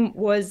 writing him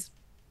was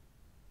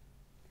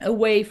a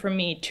way for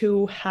me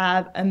to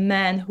have a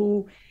man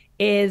who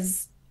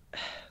is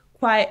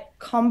quite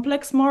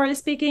complex, morally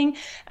speaking,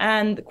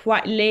 and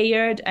quite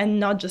layered and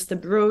not just a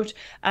brute.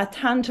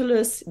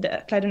 Tantalus,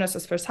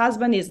 Clytemnestra's first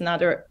husband, is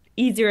another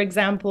easier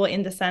example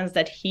in the sense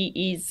that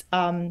he is,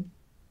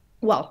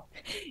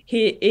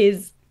 he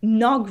is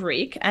not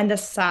Greek, and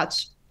as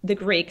such, the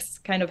Greeks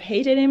kind of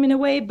hated him in a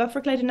way, but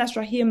for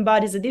Clytemnestra, he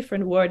embodies a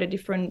different word, a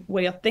different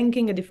way of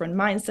thinking, a different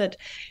mindset.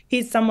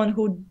 He's someone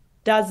who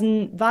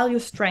doesn't value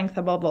strength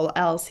above all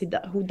else,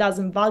 who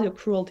doesn't value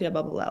cruelty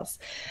above all else.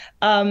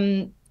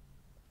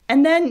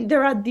 And then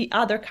there are the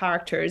other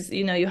characters.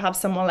 You have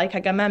someone like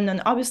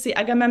Agamemnon. Obviously,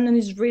 Agamemnon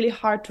is really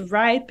hard to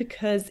write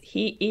because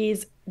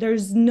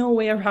there's no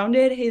way around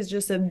it. He's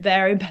just a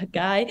very bad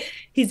guy.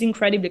 He's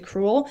incredibly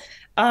cruel.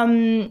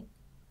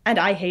 And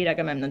I hate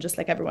Agamemnon just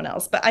like everyone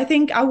else. But I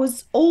think I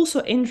was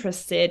also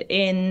interested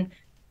in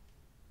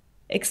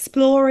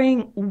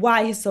exploring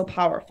why he's so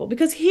powerful,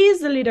 because he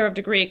is the leader of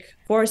the Greek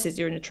forces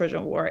during the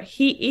Trojan War.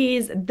 He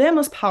is the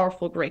most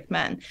powerful Greek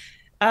man.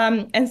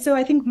 And so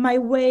I think my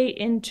way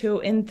into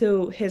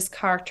his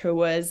character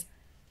was,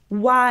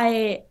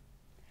 why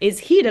is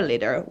he the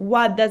leader?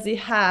 What does he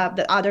have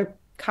that other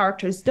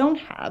characters don't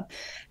have?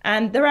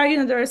 And there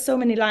are so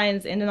many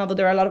lines in the novel.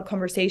 There are a lot of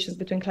conversations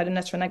between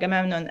Clytemnestra and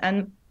Agamemnon.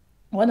 And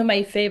one of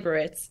my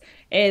favorites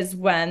is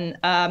when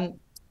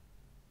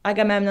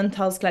Agamemnon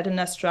tells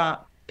Clytemnestra,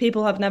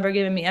 people have never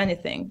given me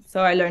anything,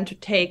 so I learned to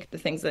take the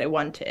things that I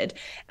wanted.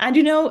 And,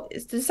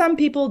 to some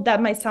people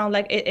that might sound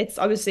like it's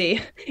obviously,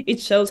 it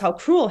shows how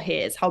cruel he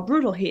is, how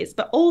brutal he is,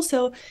 but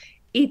also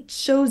it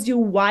shows you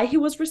why he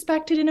was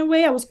respected in a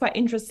way. I was quite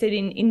interested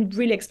in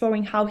really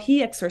exploring how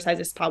he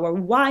exercises power,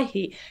 why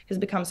he has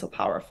become so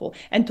powerful,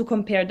 and to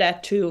compare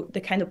that to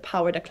the kind of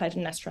power that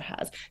Clytemnestra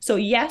has. So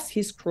yes,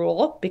 he's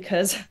cruel,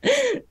 because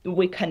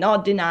we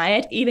cannot deny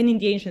it. Even in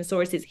the ancient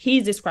sources,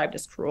 he's described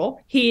as cruel.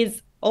 He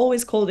is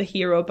always called a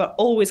hero, but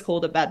always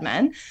called a bad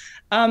man.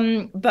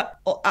 But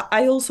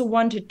I also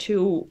wanted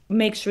to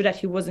make sure that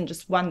he wasn't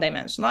just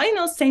one-dimensional. You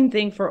know, same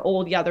thing for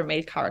all the other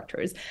male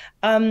characters.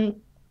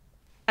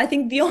 I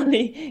think the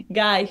only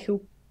guy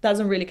who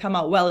doesn't really come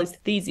out well is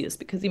Theseus,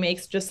 because he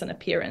makes just an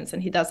appearance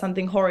and he does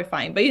something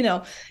horrifying. But you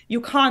know,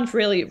 you can't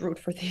really root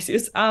for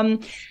Theseus.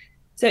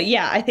 So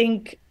yeah, I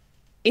think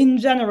in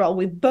general,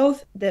 with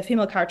both the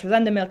female characters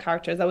and the male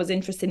characters, I was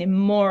interested in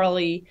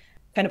morally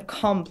kind of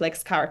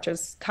complex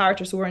characters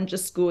who weren't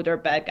just good or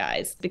bad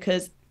guys,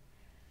 because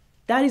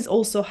that is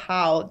also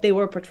how they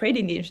were portrayed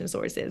in the ancient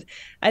sources.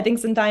 I think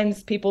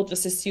sometimes people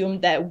just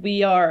assume that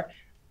we're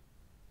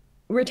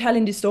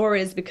telling the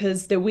stories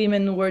because the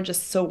women were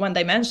just so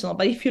one-dimensional.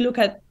 But if you look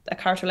at a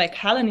character like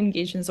Helen in the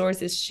ancient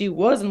sources, she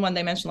wasn't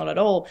one-dimensional at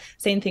all.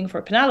 Same thing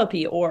for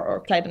Penelope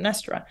or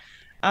Clytemnestra.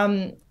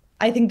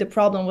 I think the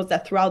problem was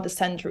that throughout the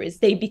centuries,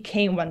 they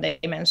became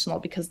one-dimensional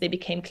because they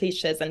became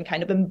cliches and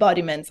kind of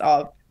embodiments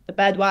of the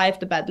bad wife,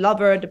 the bad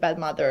lover, the bad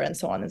mother, and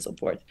so on and so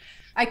forth.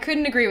 I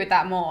couldn't agree with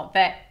that more,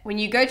 that when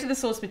you go to the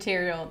source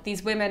material,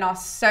 these women are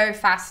so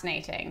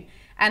fascinating.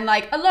 And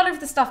like a lot of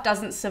the stuff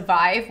doesn't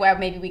survive, where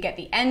maybe we get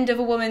the end of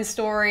a woman's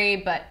story,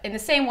 but in the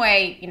same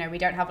way, you know, we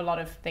don't have a lot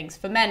of things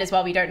for men as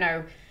well. We don't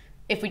know,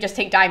 if we just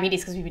take Diomedes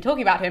because we've been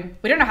talking about him,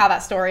 we don't know how that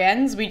story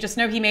ends. We just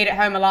know he made it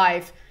home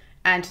alive,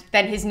 and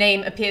then his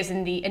name appears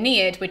in the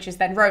Aeneid, which is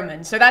then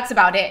Roman. So that's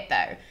about it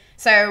though.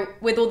 So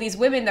with all these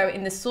women though,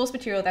 in the source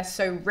material, they're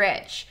so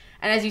rich.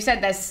 And as you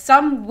said, there's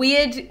some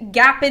weird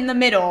gap in the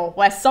middle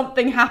where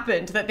something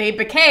happened that they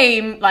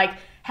became like,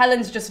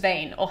 Helen's just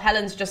vain, or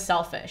Helen's just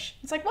selfish.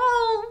 It's like,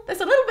 well, there's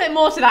a little bit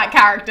more to that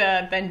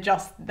character than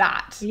just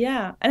that.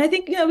 Yeah. And I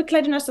think, you know, with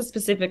Clytemnestra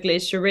specifically,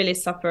 she really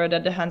suffered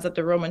at the hands of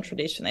the Roman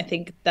tradition. I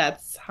think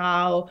that's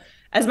how,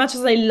 as much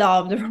as I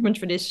love the Roman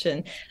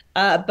tradition,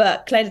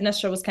 but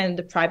Clytemnestra was kind of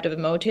deprived of a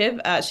motive.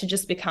 She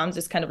just becomes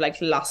this kind of like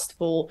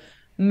lustful,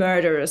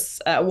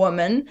 murderous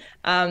woman.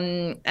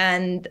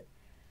 And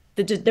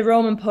the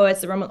Roman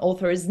poets, the Roman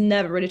authors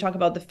never really talk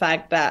about the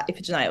fact that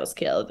Iphigenia was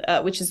killed,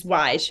 which is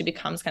why she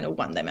becomes kind of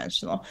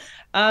one-dimensional.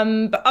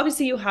 But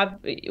obviously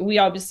we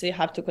obviously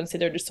have to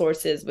consider the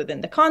sources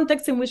within the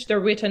context in which they're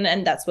written,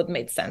 and that's what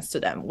made sense to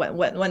them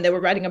when they were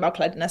writing about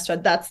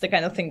Clytemnestra. That's the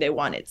kind of thing they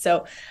wanted.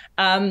 So,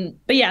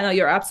 but yeah, no,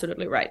 you're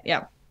absolutely right.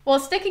 Yeah. Well,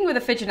 sticking with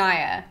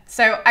Iphigenia,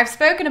 so I've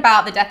spoken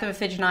about the death of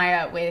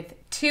Iphigenia with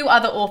two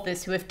other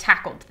authors who have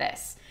tackled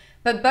this.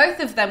 But both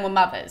of them were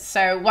mothers.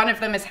 So one of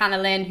them is Hannah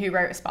Lynn, who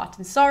wrote A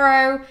Spartan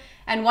Sorrow,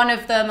 and one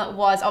of them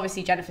was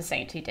obviously Jennifer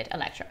Saint, who did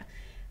Electra.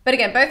 But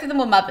again, both of them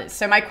were mothers.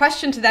 So my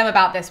question to them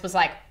about this was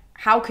like,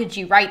 how could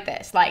you write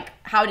this? Like,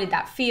 how did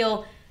that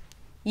feel?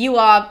 You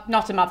are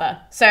not a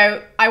mother.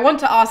 So I want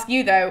to ask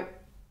you though,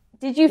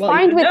 did you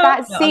find with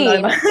that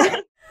scene...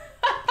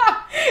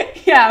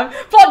 Yeah,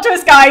 plot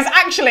twist, guys,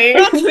 actually.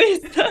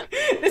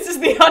 This is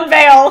the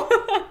unveil.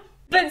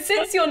 But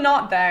since you're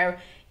not though,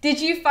 did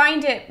you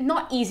find it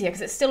not easier, because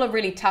it's still a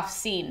really tough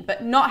scene,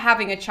 but not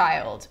having a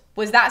child,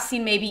 was that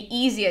scene maybe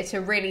easier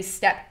to really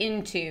step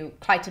into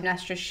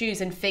Clytemnestra's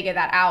shoes and figure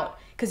that out,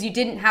 because you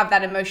didn't have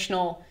that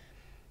emotional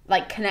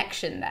like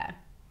connection there?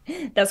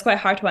 That's quite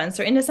hard to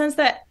answer, in the sense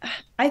that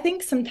I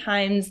think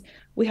sometimes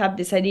we have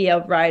this idea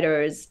of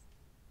writers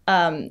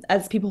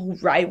as people who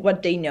write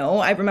what they know.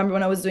 I remember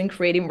when I was doing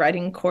creative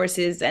writing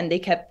courses and they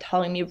kept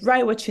telling me,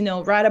 write what you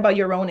know, write about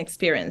your own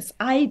experience.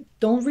 I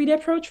don't really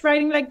approach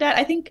writing like that.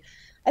 I think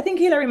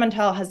Hilary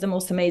Mantel has the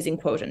most amazing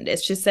quote on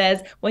this. She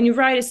says, when you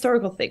write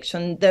historical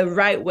fiction, the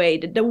right way,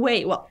 the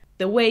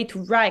way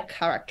to write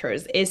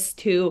characters is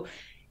to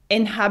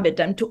inhabit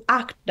them, to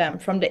act them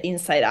from the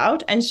inside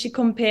out. And she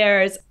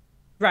compares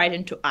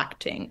writing to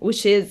acting,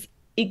 which is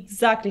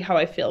exactly how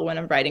I feel when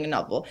I'm writing a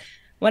novel.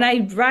 When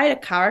I write a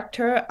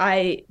character,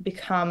 I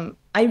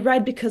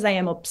write because I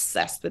am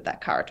obsessed with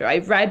that character. I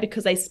write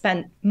because I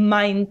spend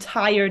my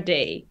entire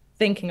day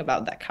thinking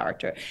about that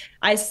character.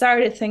 I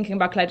started thinking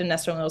about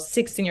Clytemnestra when I was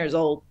 16 years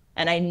old,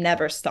 and I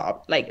never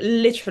stopped. Like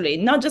literally,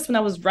 not just when I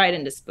was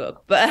writing this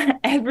book, but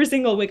every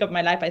single week of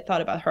my life, I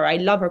thought about her. I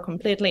love her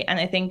completely. And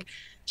I think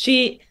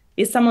she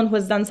is someone who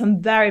has done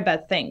some very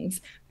bad things.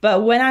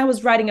 But when I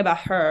was writing about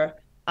her,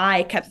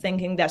 I kept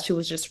thinking that she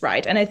was just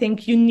right. And I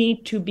think you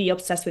need to be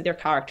obsessed with your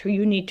character.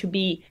 You need to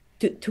be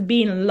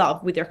in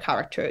love with your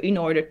character in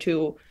order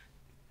to,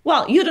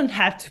 well, you don't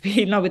have to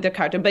be in love with your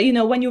character, but you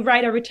know, when you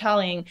write a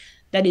retelling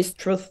that is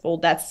truthful,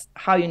 that's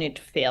how you need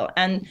to feel.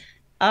 And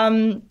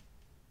I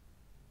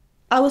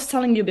was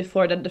telling you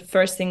before that the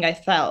first thing I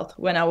felt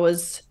when I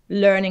was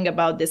learning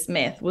about this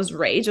myth was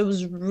rage. I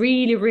was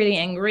really, really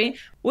angry,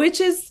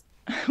 which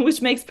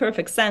makes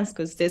perfect sense,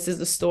 because this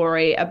is a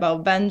story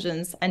about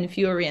vengeance and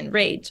fury and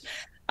rage.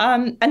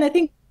 And I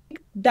think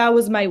that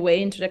was my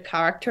way into the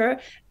character.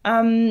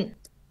 When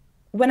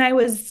I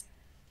was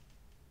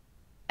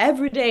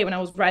every day when I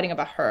was writing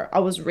about her, I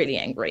was really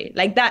angry.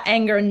 Like that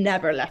anger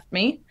never left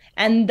me.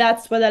 And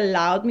that's what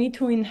allowed me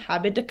to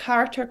inhabit the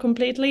character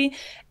completely.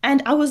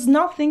 And I was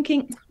not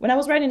thinking, when I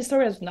was writing the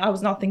story, I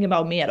was not thinking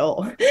about me at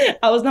all.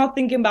 I was not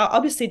thinking about,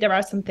 obviously, there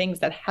are some things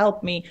that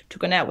help me to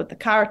connect with the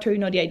character,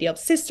 the idea of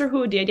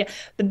sisterhood, the idea,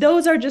 but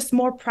those are just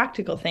more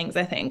practical things,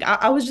 I think.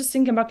 I was just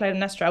thinking about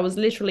Clytemnestra. I was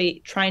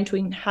literally trying to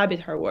inhabit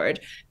her world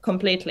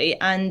completely.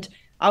 And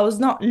I was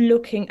not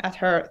looking at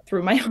her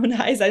through my own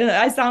eyes. I don't know,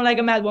 I sound like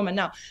a mad woman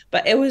now,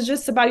 but it was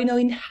just about,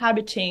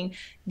 inhabiting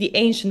the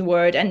ancient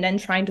world and then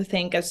trying to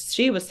think as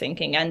she was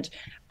thinking. And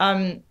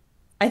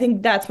I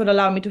think that's what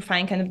allowed me to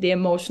find kind of the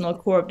emotional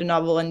core of the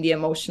novel and the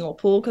emotional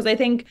pull. Because I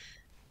think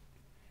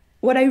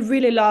what I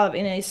really love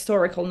in a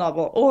historical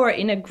novel or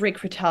in a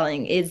Greek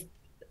retelling is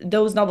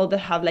those novels that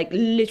have like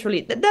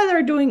literally that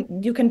are doing,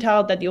 you can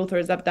tell that the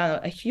authors have done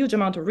a huge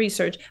amount of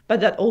research, but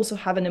that also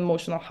have an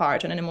emotional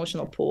heart and an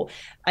emotional pull.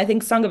 I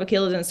think Song of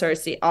Achilles and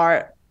Circe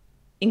are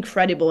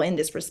incredible in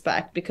this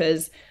respect,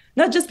 because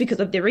not just because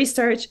of the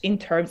research in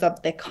terms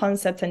of the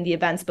concepts and the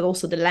events, but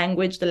also the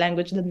language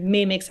that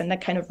mimics and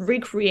that kind of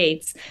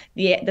recreates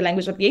the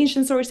language of the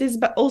ancient sources,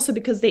 but also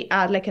because they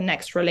add like an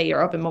extra layer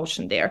of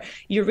emotion there.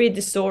 You read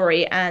the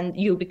story and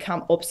you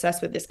become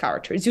obsessed with these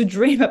characters. You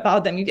dream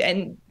about them.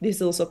 And this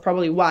is also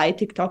probably why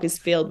TikTok is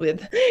filled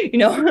with,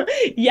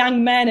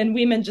 young men and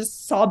women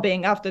just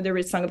sobbing after they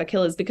read Song of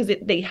Achilles, because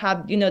they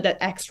have, that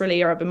extra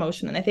layer of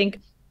emotion.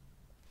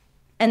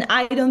 And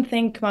I don't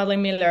think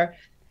Madeline Miller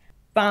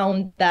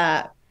found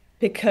that,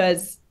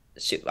 because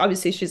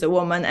she's a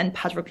woman and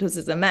Patroclus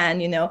is a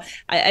man.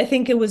 I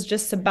think it was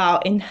just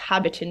about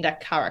inhabiting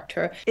that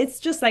character. It's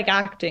just like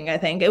acting. I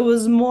think it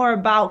was more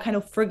about kind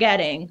of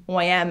forgetting who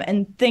I am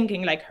and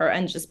thinking like her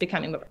and just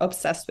becoming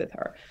obsessed with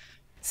her.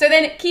 So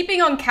then,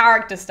 keeping on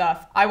character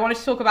stuff, I wanted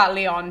to talk about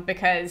Leon,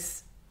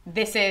 because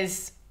this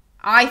is,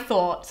 I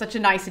thought, such a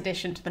nice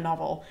addition to the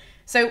novel.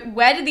 So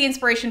where did the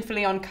inspiration for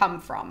Leon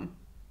come from?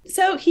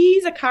 So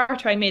he's a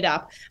character I made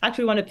up.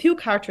 Actually, one of the few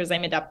characters I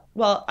made up.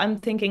 Well, I'm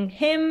thinking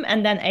him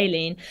and then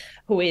Aileen,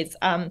 who is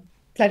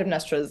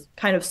Clytemnestra's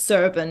kind of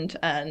servant.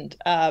 And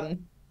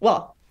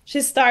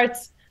she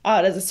starts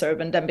out as a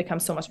servant and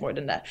becomes so much more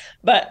than that.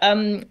 But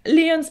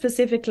Leon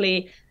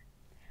specifically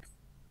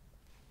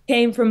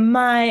came from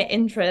my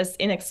interest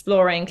in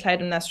exploring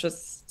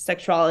Clytemnestra's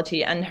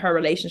sexuality and her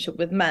relationship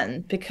with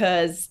men,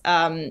 because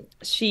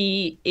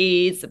she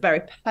is a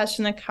very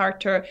passionate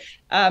character.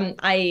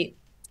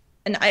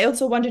 And I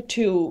also wanted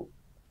to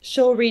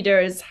show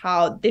readers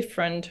how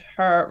different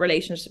her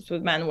relationships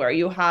with men were.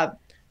 You have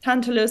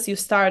Tantalus, you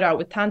start out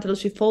with Tantalus,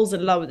 she falls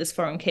in love with this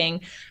foreign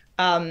king,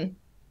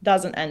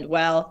 doesn't end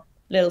well,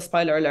 little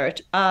spoiler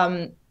alert.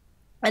 And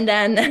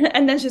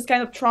then she's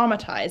kind of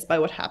traumatized by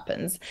what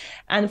happens.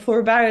 And for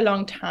a very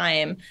long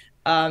time,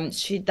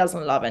 she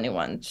doesn't love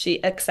anyone,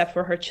 except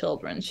for her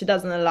children. She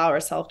doesn't allow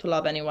herself to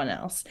love anyone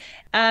else.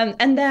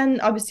 And then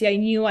obviously I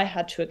knew I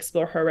had to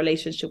explore her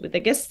relationship with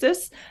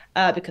Aegisthus,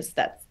 because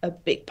that's a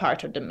big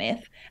part of the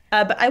myth.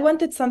 But I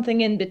wanted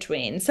something in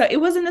between. So it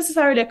wasn't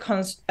necessarily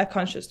a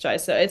conscious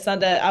choice. So it's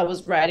not that I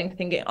was writing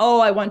thinking, oh,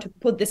 I want to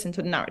put this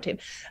into the narrative.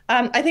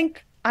 I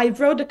think I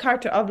wrote the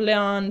character of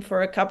Leon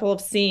for a couple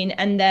of scenes,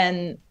 and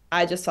then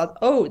I just thought,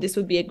 oh, this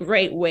would be a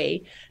great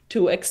way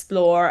to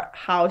explore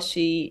how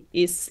she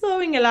is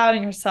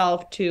allowing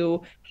herself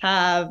to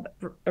have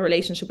a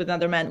relationship with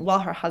another man while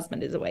her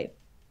husband is away.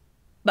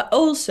 But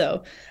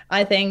also,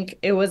 I think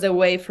it was a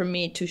way for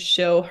me to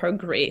show her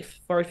grief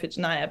for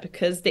Iphigenia,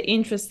 because the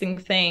interesting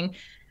thing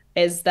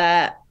is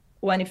that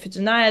when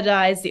Iphigenia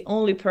dies, the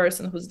only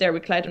person who's there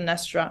with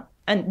Clytemnestra,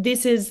 and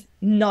this is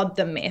not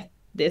the myth,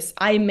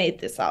 I made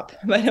this up,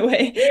 by the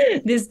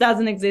way. This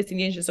doesn't exist in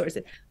the ancient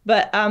sources.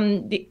 But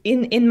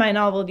in my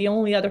novel, the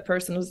only other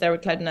person who's there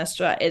with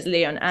Clytemnestra is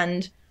Leon.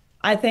 And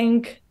I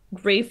think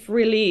grief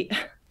really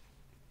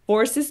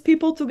forces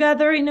people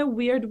together in a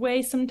weird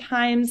way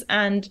sometimes.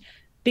 And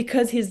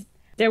because he's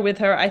there with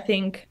her, I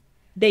think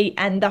they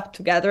end up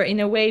together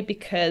in a way,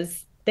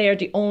 because they are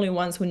the only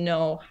ones who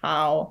know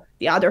how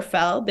the other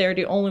felt. They're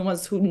the only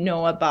ones who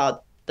know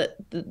about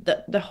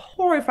the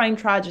horrifying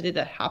tragedy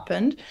that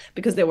happened,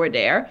 because they were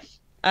there.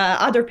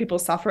 Other people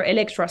suffer.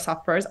 Electra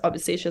suffers.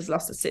 Obviously, she's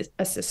lost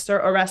a sister.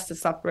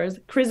 Orestes suffers.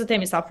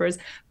 Chrysotemi suffers.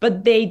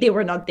 But they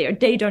were not there.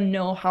 They don't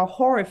know how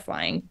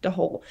horrifying the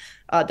whole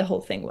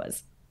thing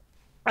was.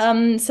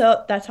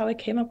 So that's how I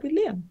came up with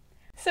Liam.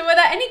 So were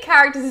there any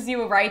characters as you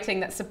were writing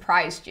that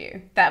surprised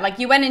you? That like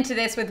you went into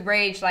this with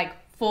rage, like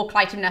for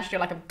Clytemnestra,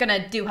 like I'm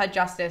gonna do her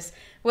justice.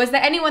 Was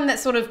there anyone that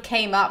sort of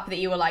came up that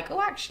you were like, oh,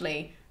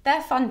 actually,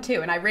 they're fun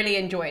too, and I really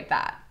enjoyed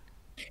that?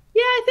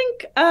 Yeah, I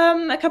think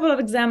a couple of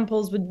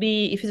examples would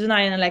be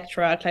Iphigenia and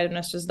Electra,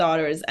 Clytemnestra's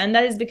daughters. And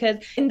that is because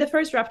in the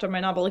first draft of my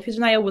novel,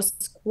 Iphigenia was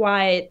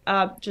quite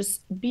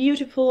just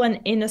beautiful and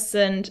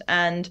innocent,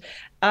 and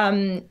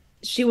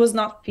she was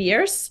not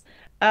fierce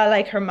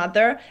like her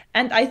mother.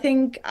 And I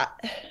think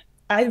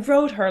I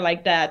wrote her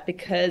like that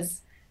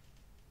because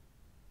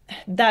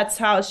that's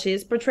how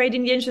she's portrayed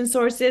in the ancient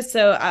sources.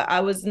 So I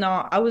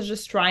was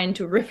just trying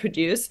to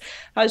reproduce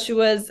how she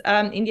was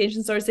in the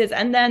ancient sources.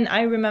 And then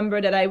I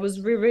remember that I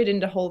was rereading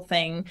the whole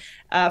thing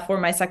for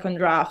my second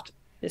draft.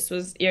 This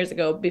was years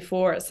ago,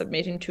 before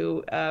submitting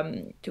to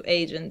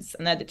agents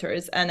and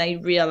editors, and I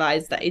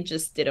realized that it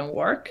just didn't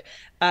work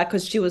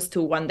because she was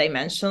too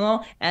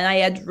one-dimensional. And I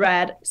had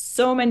read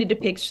so many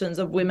depictions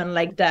of women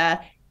like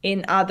that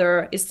in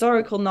other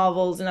historical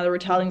novels and other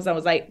retellings. I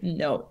was like,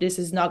 no, this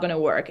is not going to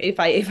work. If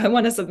I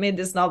want to submit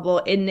this novel,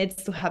 it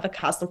needs to have a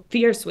cast of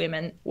fierce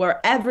women where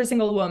every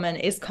single woman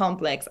is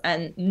complex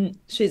and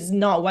she's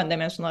not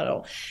one-dimensional at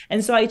all.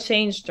 And so I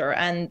changed her,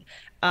 and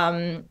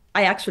I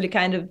actually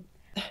kind of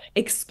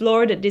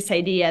explored this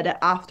idea that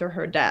after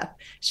her death,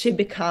 she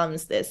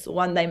becomes this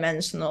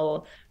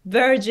one-dimensional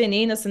virgin,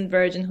 innocent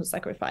virgin who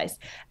sacrificed.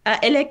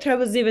 Electra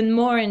was even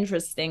more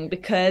interesting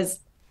because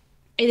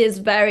it is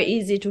very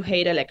easy to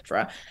hate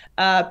Electra.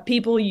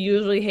 People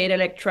usually hate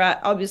Electra.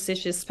 Obviously,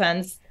 she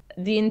spends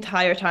the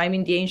entire time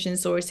in the ancient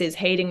sources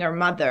hating her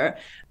mother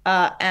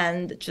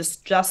and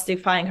just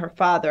justifying her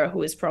father,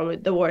 who is probably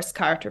the worst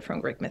character from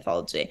Greek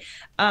mythology.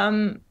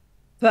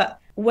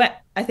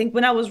 But I think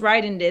when I was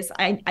writing this,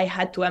 I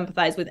had to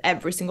empathize with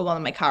every single one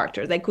of my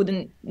characters. I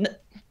couldn't,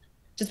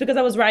 just because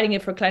I was writing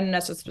it for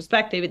Clytemnestra's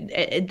perspective,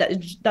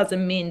 it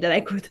doesn't mean that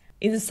I could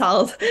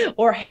insult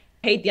or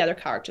hate the other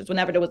characters.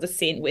 Whenever there was a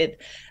scene with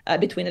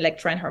between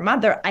Electra and her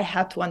mother, I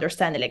had to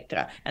understand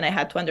Electra, and I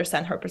had to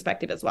understand her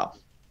perspective as well.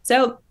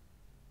 So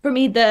for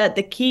me,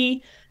 the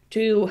key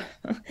to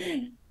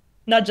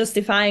not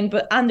justifying,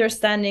 but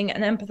understanding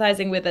and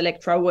empathizing with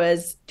Electra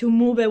was to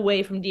move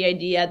away from the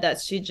idea that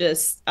she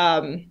just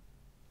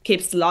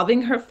keeps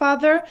loving her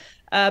father.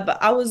 But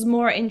I was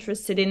more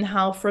interested in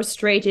how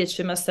frustrated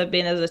she must have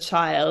been as a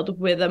child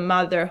with a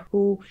mother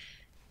who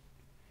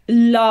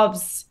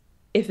loves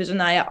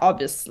Iphigenia,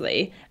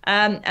 obviously.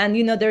 And,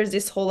 you know, there's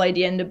this whole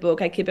idea in the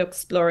book. I keep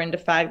exploring the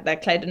fact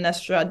that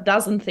Clytemnestra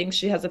doesn't think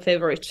she has a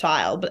favorite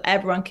child, but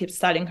everyone keeps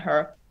telling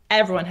her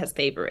everyone has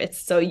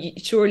favorites. So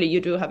surely you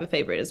do have a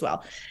favorite as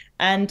well.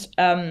 And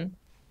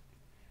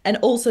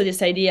also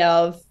this idea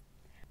of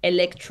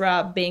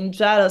Electra being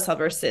jealous of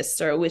her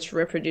sister, which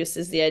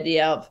reproduces the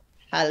idea of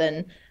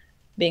Helen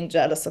being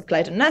jealous of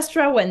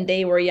Clytemnestra when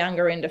they were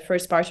younger in the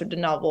first part of the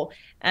novel.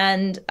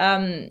 And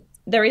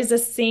there is a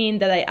scene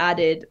that I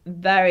added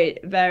very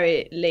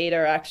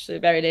later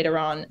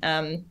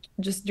on,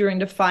 just during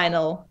the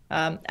final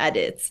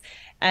edits.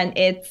 And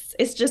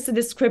it's just a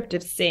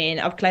descriptive scene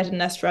of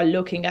Clytemnestra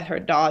looking at her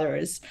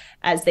daughters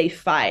as they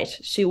fight.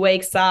 She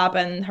wakes up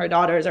and her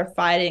daughters are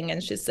fighting,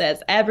 and she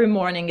says, every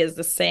morning is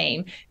the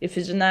same.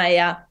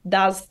 Iphigenia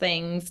does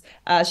things.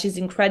 She's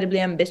incredibly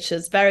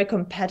ambitious, very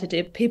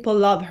competitive. People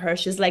love her.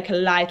 She's like a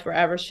light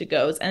wherever she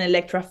goes, and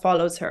Electra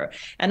follows her.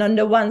 And on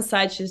the one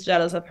side, she's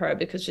jealous of her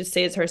because she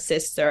sees her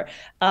sister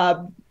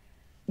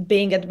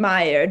being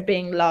admired,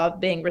 being loved,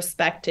 being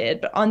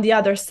respected. But on the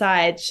other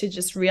side, she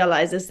just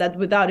realizes that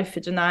without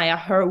Iphigenia,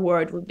 her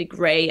world would be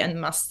gray and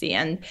musty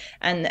and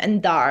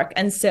dark.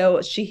 And so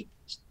she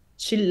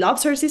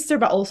loves her sister,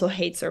 but also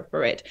hates her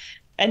for it.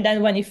 And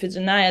then when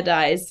Iphigenia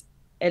dies,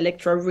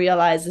 Electra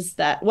realizes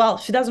that, well,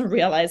 she doesn't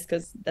realize,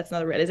 because that's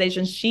not a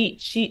realization.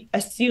 She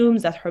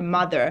assumes that her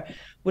mother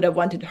would have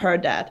wanted her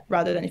dead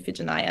rather than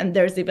Iphigenia. And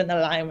there's even a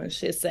line when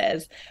she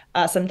says,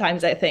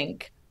 sometimes I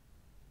think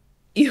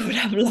you would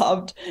have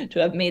loved to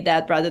have me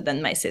dead rather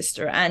than my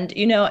sister. And,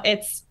 you know,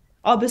 it's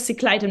obviously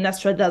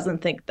Clytemnestra doesn't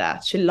think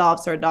that. She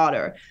loves her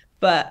daughter.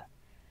 But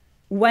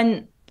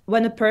when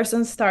a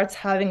person starts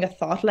having a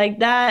thought like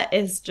that,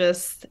 it's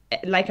just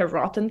like a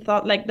rotten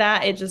thought like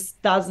that. It just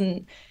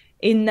doesn't,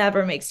 it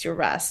never makes you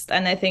rest.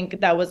 And I think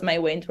that was my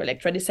way into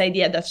Electra, this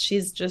idea that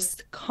she's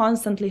just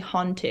constantly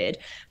haunted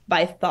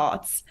by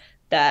thoughts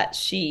that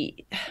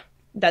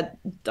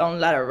don't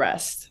let her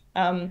rest.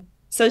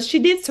 So she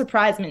did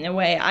surprise me in a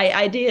way.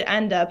 I did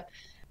end up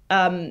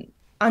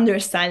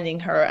understanding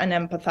her and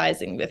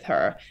empathizing with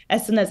her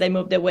as soon as I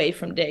moved away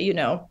from the, you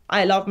know,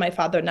 I love my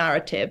father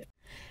narrative.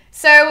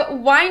 So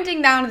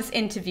winding down this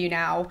interview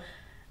now,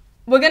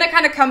 we're going to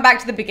kind of come back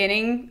to the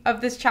beginning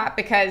of this chat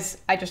because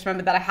I just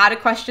remembered that I had a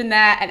question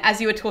there. And as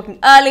you were talking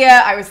earlier,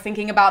 I was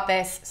thinking about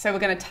this. So we're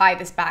going to tie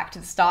this back to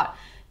the start.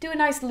 Do a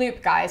nice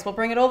loop, guys. We'll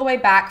bring it all the way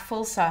back,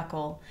 full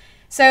circle.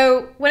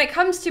 So when it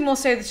comes to more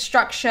so the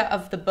structure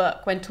of the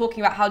book, when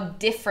talking about how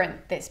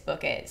different this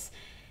book is,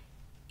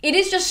 it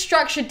is just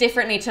structured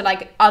differently to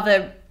like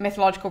other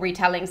mythological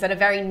retellings that are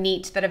very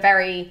neat, that are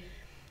very,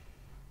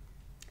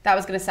 that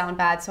was going to sound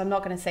bad, so I'm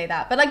not going to say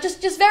that, but like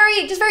just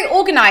very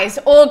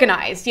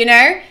organized, you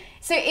know?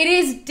 So it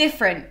is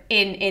different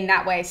in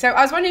that way. So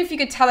I was wondering if you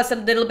could tell us a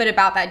little bit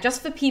about that,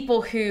 just for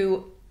people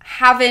who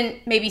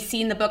haven't maybe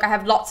seen the book. I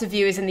have lots of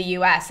viewers in the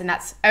US, and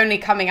that's only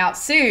coming out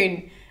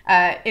soon.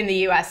 In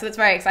the US, so that's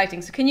very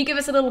exciting. So can you give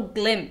us a little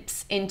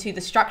glimpse into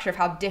the structure of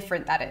how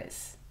different that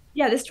is?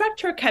 Yeah, the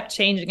structure kept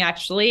changing,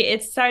 actually.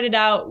 It started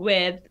out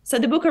with, so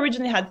the book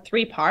originally had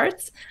 3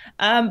 parts,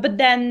 but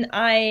then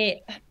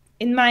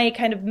in my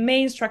kind of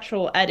main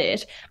structural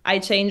edit, I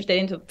changed it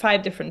into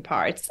 5 different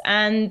parts.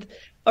 And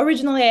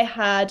originally I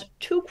had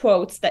 2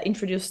 quotes that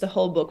introduced the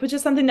whole book, which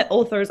is something that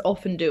authors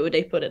often do.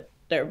 They put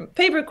their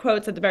favorite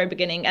quotes at the very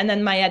beginning, and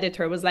then my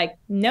editor was like,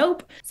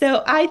 nope.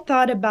 So I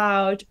thought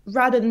about,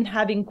 rather than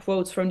having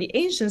quotes from the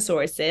ancient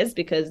sources,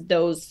 because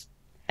those,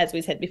 as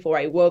we said before,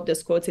 I wove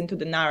those quotes into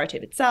the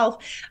narrative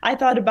itself, I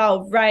thought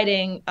about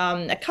writing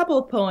a couple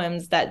of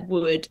poems that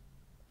would,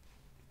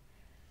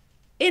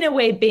 in a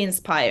way, be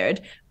inspired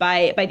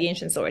by the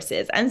ancient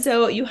sources. And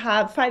so you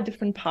have 5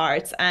 different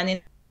parts,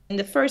 and in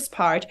the first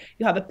part,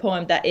 you have a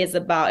poem that is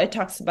about, it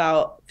talks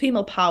about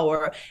female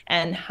power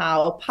and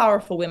how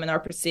powerful women are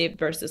perceived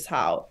versus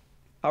how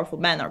powerful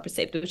men are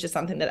perceived, which is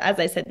something that, as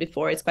I said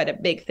before, is quite a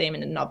big theme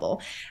in the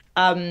novel.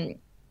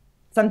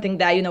 Something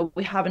that, you know,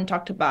 we haven't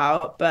talked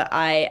about, but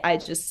I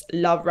just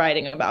love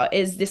writing about,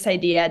 is this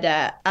idea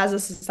that as a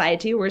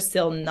society, we're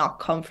still not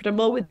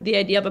comfortable with the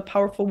idea of a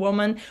powerful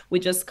woman.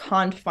 We just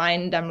can't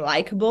find them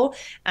likable.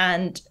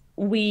 And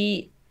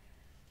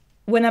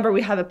whenever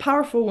we have a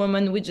powerful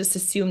woman, we just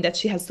assume that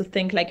she has to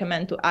think like a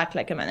man, to act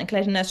like a man. And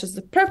Clytemnestra is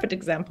the perfect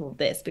example of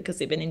this,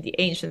 because even in the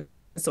ancient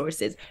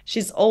sources,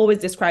 she's always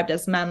described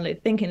as manly,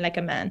 thinking like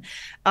a man.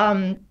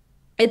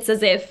 It's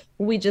as if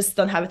we just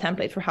don't have a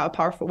template for how a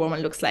powerful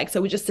woman looks like. So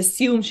we just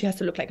assume she has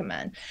to look like a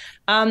man.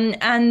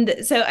 And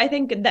so I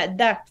think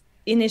that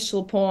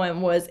initial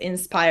poem was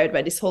inspired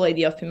by this whole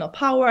idea of female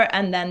power.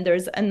 And then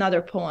there's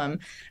another poem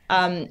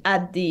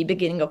at the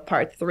beginning of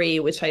part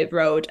 3, which I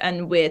wrote,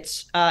 and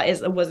which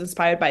was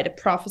inspired by the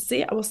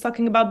prophecy I was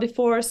talking about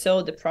before.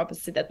 So the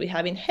prophecy that we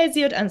have in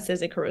Hesiod and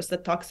Sisychorus,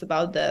 that talks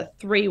about the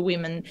 3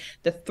 women,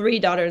 the 3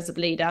 daughters of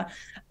Leda.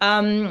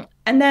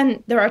 And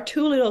then there are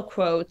 2 little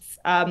quotes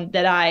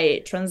that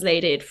I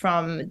translated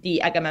from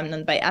the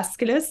Agamemnon by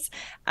Aeschylus.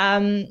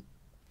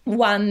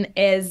 One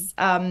is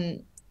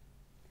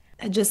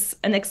just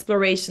an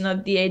exploration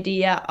of the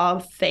idea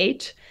of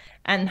fate,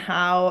 and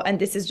how, and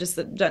this is just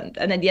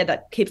an idea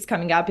that keeps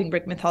coming up in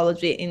Greek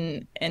mythology,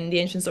 in the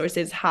ancient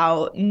sources,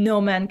 how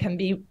no man can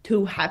be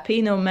too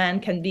happy, no man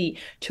can be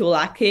too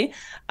lucky.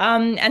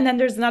 And then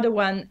there's another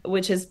one,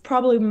 which is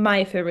probably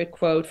my favorite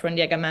quote from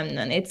the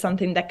Agamemnon. It's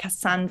something that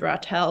Cassandra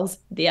tells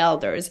the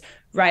elders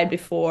right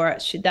before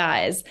she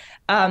dies.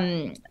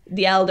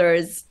 The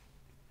elders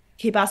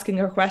keep asking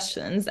her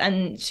questions,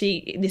 and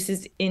this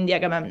is in the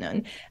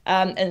Agamemnon,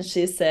 and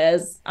she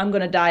says, I'm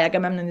gonna die,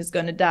 Agamemnon is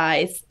gonna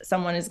die,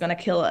 someone is gonna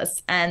kill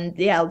us. And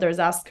the elders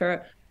ask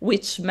her,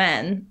 which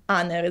man,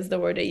 Aner is the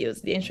word they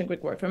use, the ancient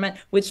Greek word for man,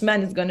 which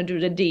man is gonna do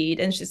the deed?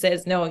 And she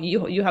says, no,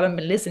 you haven't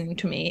been listening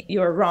to me,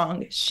 you're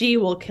wrong, she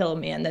will kill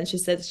me. And then she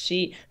says,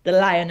 the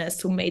lioness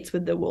who mates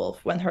with the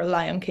wolf when her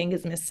lion king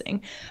is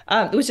missing,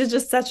 which is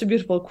just such a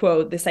beautiful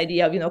quote, this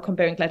idea of, you know,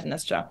 comparing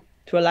Clytemnestra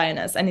to a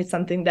lioness. And it's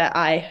something that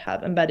I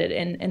have embedded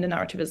in the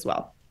narrative as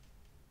well.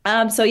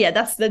 So yeah,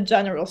 that's the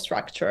general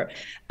structure.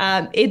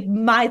 It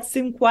might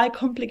seem quite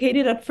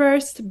complicated at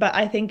first, but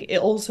I think it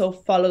also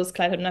follows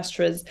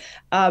Clytemnestra's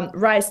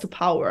rise to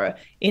power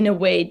in a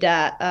way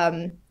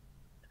that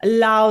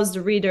allows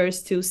the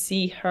readers to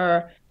see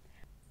her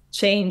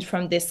change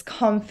from this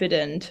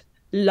confident,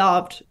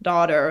 loved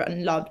daughter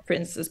and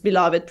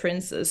beloved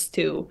princess,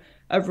 to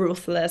a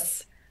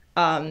ruthless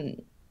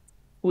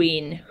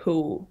queen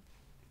who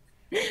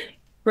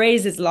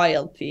praises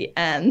loyalty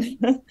and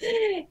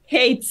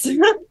hates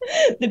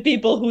the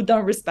people who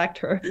don't respect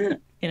her,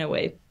 in a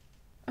way.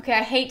 Okay,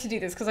 I hate to do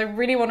this because I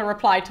really want to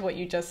reply to what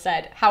you just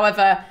said.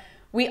 However,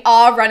 we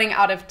are running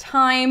out of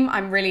time.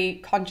 I'm really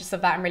conscious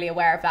of that. I'm really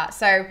aware of that.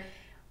 So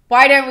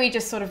why don't we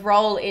just sort of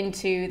roll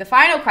into the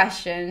final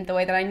question, the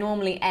way that I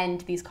normally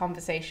end these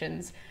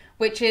conversations,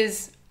 which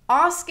is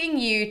asking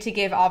you to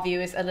give our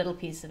viewers a little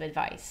piece of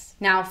advice.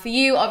 Now, for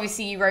you,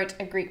 obviously, you wrote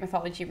a Greek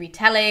mythology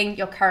retelling.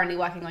 You're currently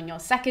working on your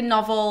 2nd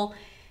novel.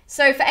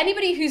 So for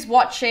anybody who's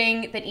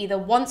watching that either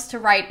wants to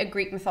write a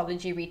Greek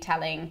mythology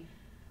retelling,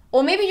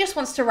 or maybe just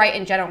wants to write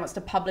in general, wants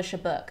to publish a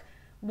book,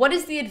 what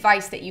is the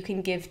advice that you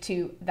can give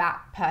to that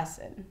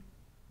person?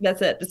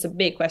 That's a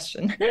big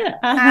question.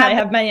 I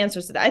have many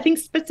answers to that. I think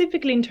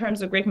specifically in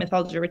terms of Greek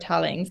mythology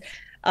retellings,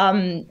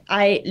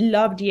 I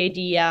love the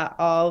idea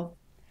of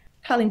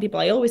telling people,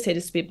 I always say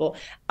this to people,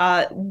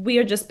 we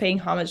are just paying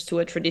homage to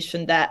a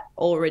tradition that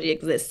already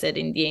existed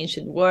in the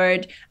ancient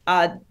world.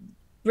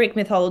 Greek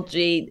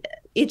mythology,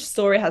 each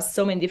story has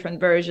so many different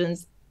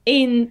versions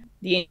in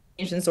the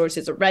ancient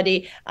sources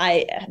already.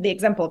 The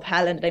example of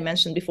Helen that I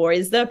mentioned before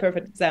is the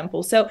perfect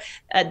example. So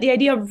the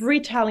idea of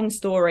retelling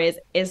stories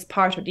is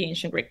part of the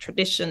ancient Greek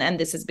tradition, and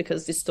this is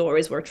because the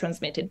stories were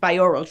transmitted by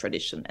oral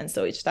tradition, and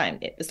so each time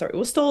the story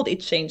was told, it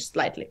changed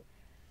slightly.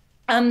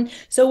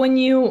 So when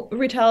you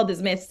retell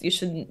these myths,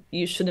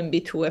 you shouldn't be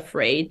too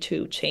afraid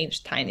to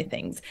change tiny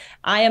things.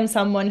 I am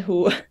someone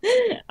who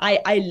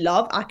I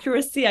love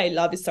accuracy, I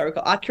love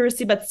historical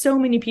accuracy, but so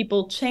many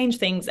people change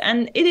things,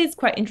 and it is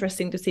quite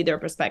interesting to see their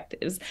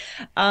perspectives.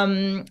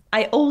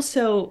 I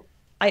also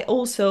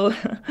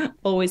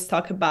always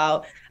talk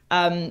about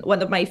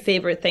one of my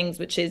favorite things,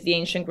 which is the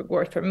ancient Greek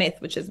word for myth,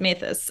 which is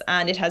mythos.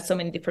 And it has so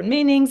many different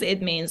meanings.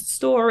 It means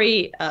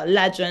story,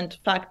 legend,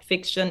 fact,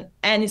 fiction,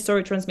 any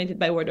story transmitted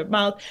by word of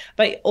mouth.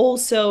 But it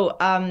also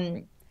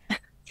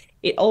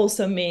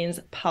means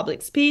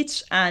public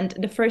speech. And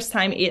the first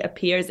time it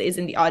appears is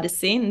in the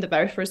Odyssey, in the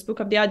very first book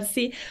of the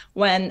Odyssey,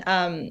 when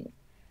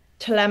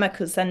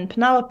Telemachus and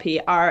Penelope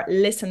are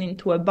listening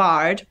to a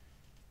bard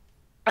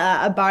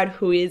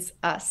who is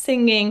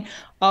singing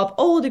of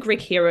all the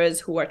Greek heroes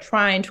who are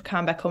trying to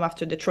come back home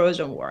after the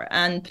Trojan War.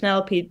 And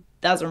Penelope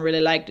doesn't really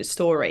like the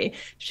story.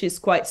 She's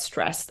quite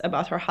stressed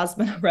about her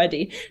husband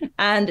already.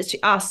 And she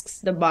asks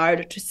the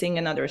bard to sing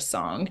another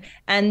song.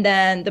 And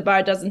then the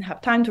bard doesn't have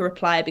time to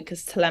reply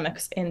because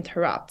Telemachus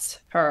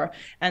interrupts her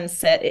and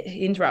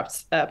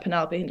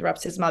Penelope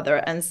interrupts his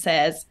mother and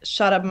says,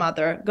 "Shut up,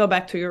 mother, go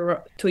back to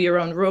your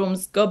own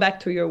rooms, go back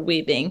to your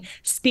weaving.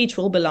 Speech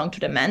will belong to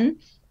the men.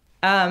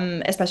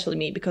 Especially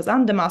me, because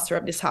I'm the master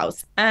of this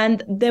house."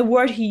 And the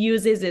word he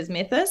uses is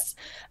mythos,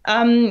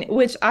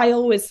 which I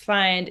always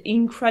find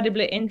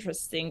incredibly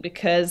interesting,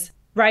 because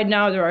right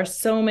now there are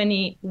so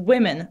many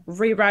women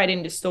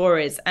rewriting the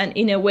stories, and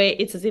in a way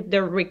it's as if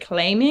they're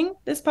reclaiming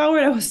this power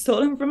that was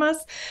stolen from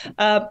us,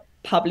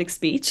 public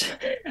speech.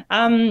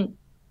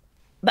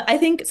 But I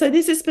think, so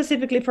this is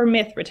specifically for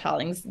myth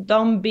retellings.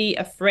 Don't be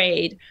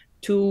afraid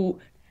to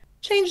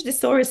change the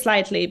story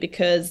slightly,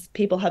 because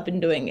people have been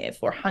doing it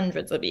for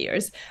hundreds of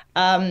years.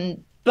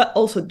 But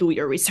also do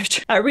your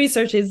research.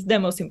 Research is the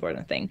most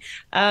important thing.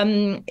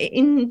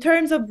 In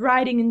terms of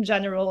writing in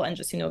general and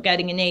just,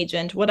 getting an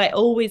agent, what I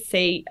always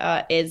say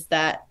is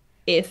that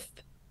if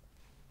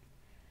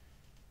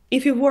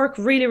you work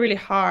really, really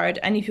hard,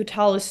 and if you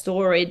tell a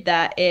story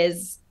that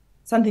is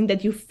something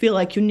that you feel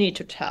like you need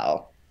to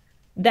tell,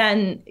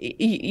 then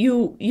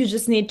you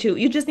just need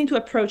to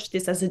approach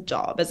this as a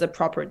job, as a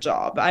proper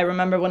job. I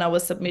remember when I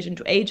was submitting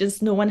to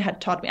agents, no one had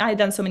taught me. I had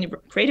done so many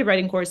creative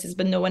writing courses,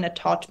 but no one had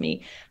taught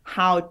me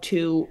how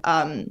to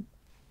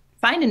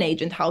find an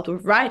agent, how to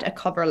write a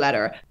cover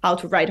letter, how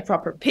to write a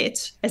proper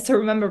pitch. I still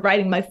remember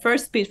writing my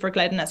first pitch for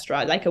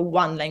Clytemnestra, like a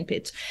one-line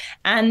pitch,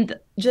 and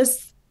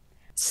just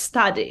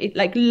study,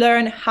 like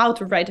learn how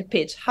to write a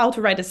pitch, how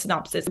to write a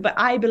synopsis. But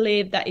I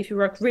believe that if you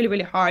work really,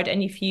 really hard,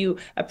 and if you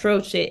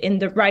approach it in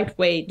the right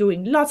way,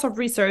 doing lots of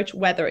research,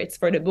 whether it's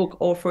for the book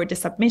or for the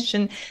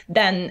submission,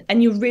 then,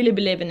 and you really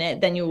believe in it,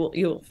 then you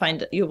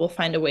will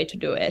find a way to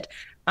do it.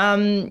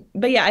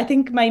 But yeah, I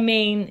think my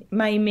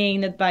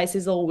main advice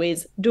is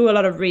always do a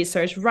lot of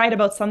research, write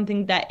about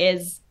something that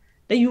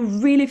you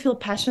really feel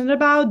passionate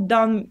about.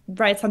 Don't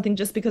write something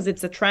just because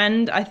it's a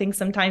trend. I think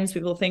sometimes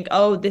people think,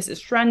 oh, this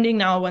is trending,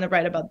 now I want to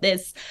write about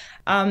this.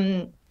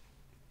 I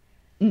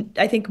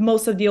think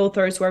most of the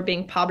authors who are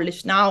being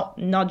published now,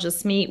 not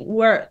just me,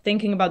 were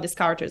thinking about these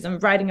characters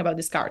and writing about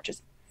these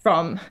characters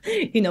from,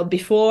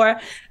 before,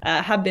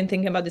 have been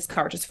thinking about these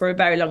characters for a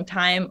very long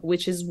time,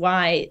 which is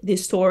why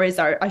these stories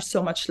are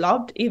so much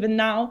loved even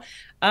now.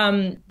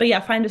 But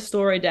yeah, find a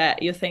story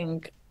that you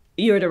think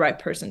you're the right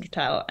person to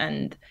tell,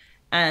 and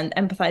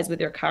empathize with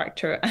your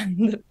character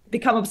and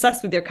become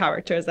obsessed with your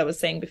character, as I was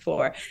saying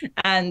before.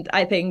 And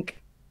I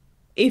think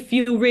if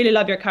you really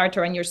love your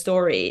character and your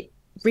story,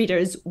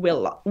 readers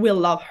will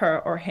love her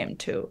or him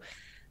too.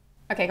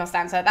 Okay,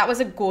 Costanza, that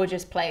was a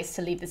gorgeous place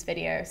to leave this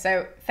video.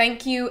 So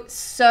thank you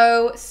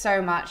so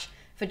much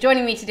for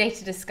joining me today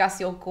to discuss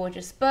your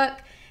gorgeous book.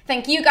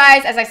 Thank you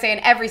guys, as I say in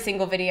every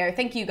single video,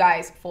 thank you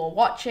guys for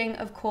watching,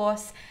 of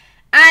course.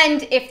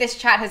 And if this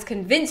chat has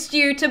convinced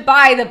you to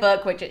buy the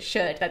book, which it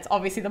should, that's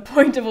obviously the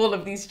point of all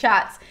of these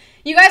chats,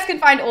 you guys can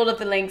find all of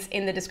the links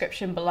in the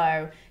description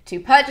below to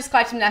purchase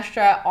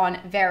Clytemnestra on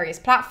various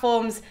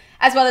platforms,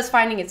 as well as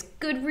finding its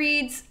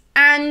Goodreads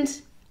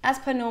and, as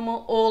per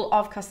normal, all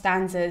of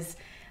Costanza's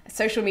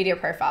social media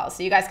profiles.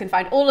 So you guys can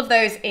find all of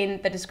those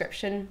in the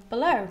description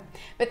below.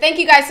 But thank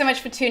you guys so much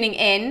for tuning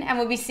in, and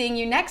we'll be seeing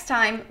you next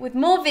time with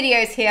more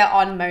videos here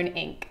on Moan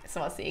Inc. So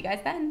I'll see you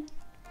guys then.